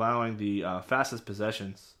 Minnesota is allowing the fastest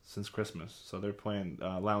possessions since Christmas, so they're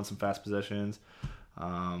allowing some fast possessions.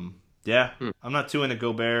 I'm not too into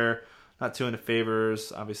Gobert, not too into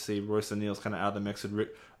Favors. Obviously, Royce O'Neal's kind of out of the mix.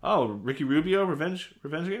 Ricky Rubio, revenge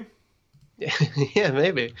game. Yeah,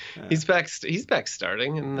 maybe he's back. He's back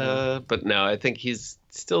starting, and but no, I think he's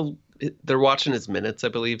still. They're watching his minutes, I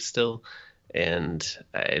believe, still, and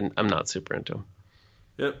I'm not super into him.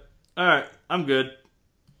 Yep. All right, I'm good.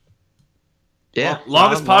 Yeah,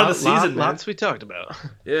 longest part of the season, man. Lots we talked about.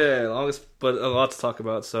 Yeah, but a lot to talk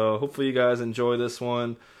about. So hopefully you guys enjoy this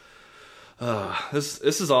one. This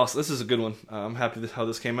is awesome. This is a good one. I'm happy with how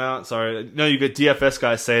this came out. Sorry, I know you get DFS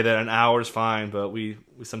guys say that an hour is fine, but we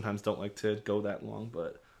sometimes don't like to go that long.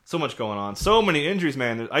 But so much going on, so many injuries,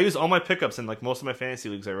 man. I use all my pickups in like most of my fantasy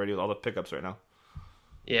leagues already with all the pickups right now.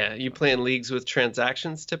 Yeah, you play in leagues with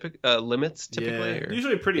transactions limits typically? Yeah,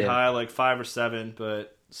 usually pretty high, like 5 or 7,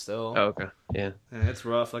 but still. Oh, okay. Yeah. It's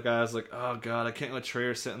rough. Like I was like, oh god, I can't let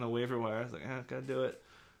Trayer sit in the waiver wire. I was like, gotta do it.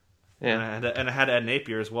 Yeah. And I had to add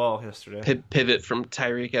Napier as well yesterday. Pivot from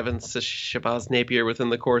Tyreek Evans to Shabazz Napier within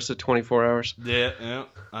the course of 24 hours. Yeah.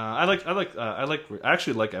 I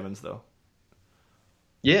actually like Evans though.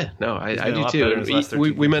 Yeah, no, I do too.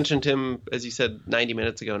 We mentioned him, as you said, 90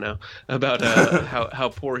 minutes ago now, about how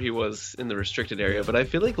poor he was in the restricted area. But I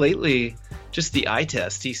feel like lately, just the eye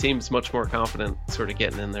test, he seems much more confident sort of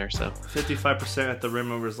getting in there. So 55% at the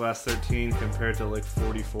rim over his last 13 compared to like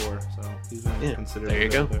 44. So he's been considered. There you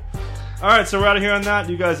go. There. All right, so we're out of here on that.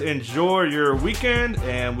 You guys enjoy your weekend,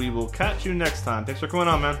 and we will catch you next time. Thanks for coming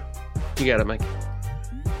on, man. You got it, Mike.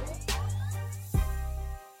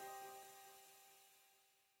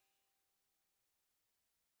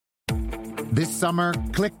 This summer,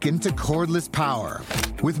 click into cordless power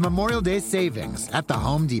with Memorial Day savings at the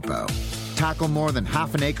Home Depot. Tackle more than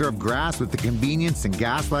half an acre of grass with the convenience and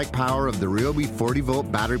gas-like power of the Ryobi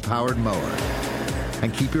 40-volt battery-powered mower.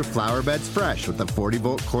 And keep your flower beds fresh with the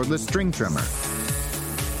 40-volt cordless string trimmer.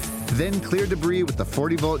 Then clear debris with the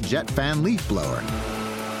 40-volt jet fan leaf blower.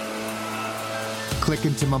 Click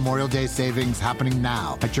into Memorial Day savings happening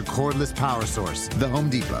now at your cordless power source, the Home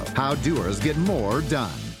Depot. How doers get more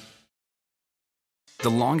done. The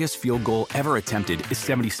longest field goal ever attempted is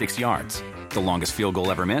 76 yards. The longest field goal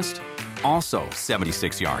ever missed? Also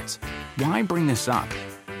 76 yards. Why bring this up?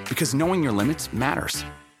 Because knowing your limits matters,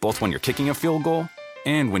 both when you're kicking a field goal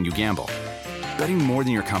and when you gamble. Betting more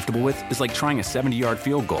than you're comfortable with is like trying a 70-yard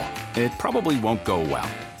field goal. It probably won't go well.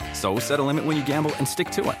 So set a limit when you gamble and stick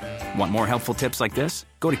to it. Want more helpful tips like this?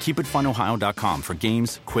 Go to keepitfunohio.com for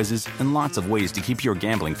games, quizzes, and lots of ways to keep your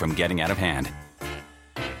gambling from getting out of hand.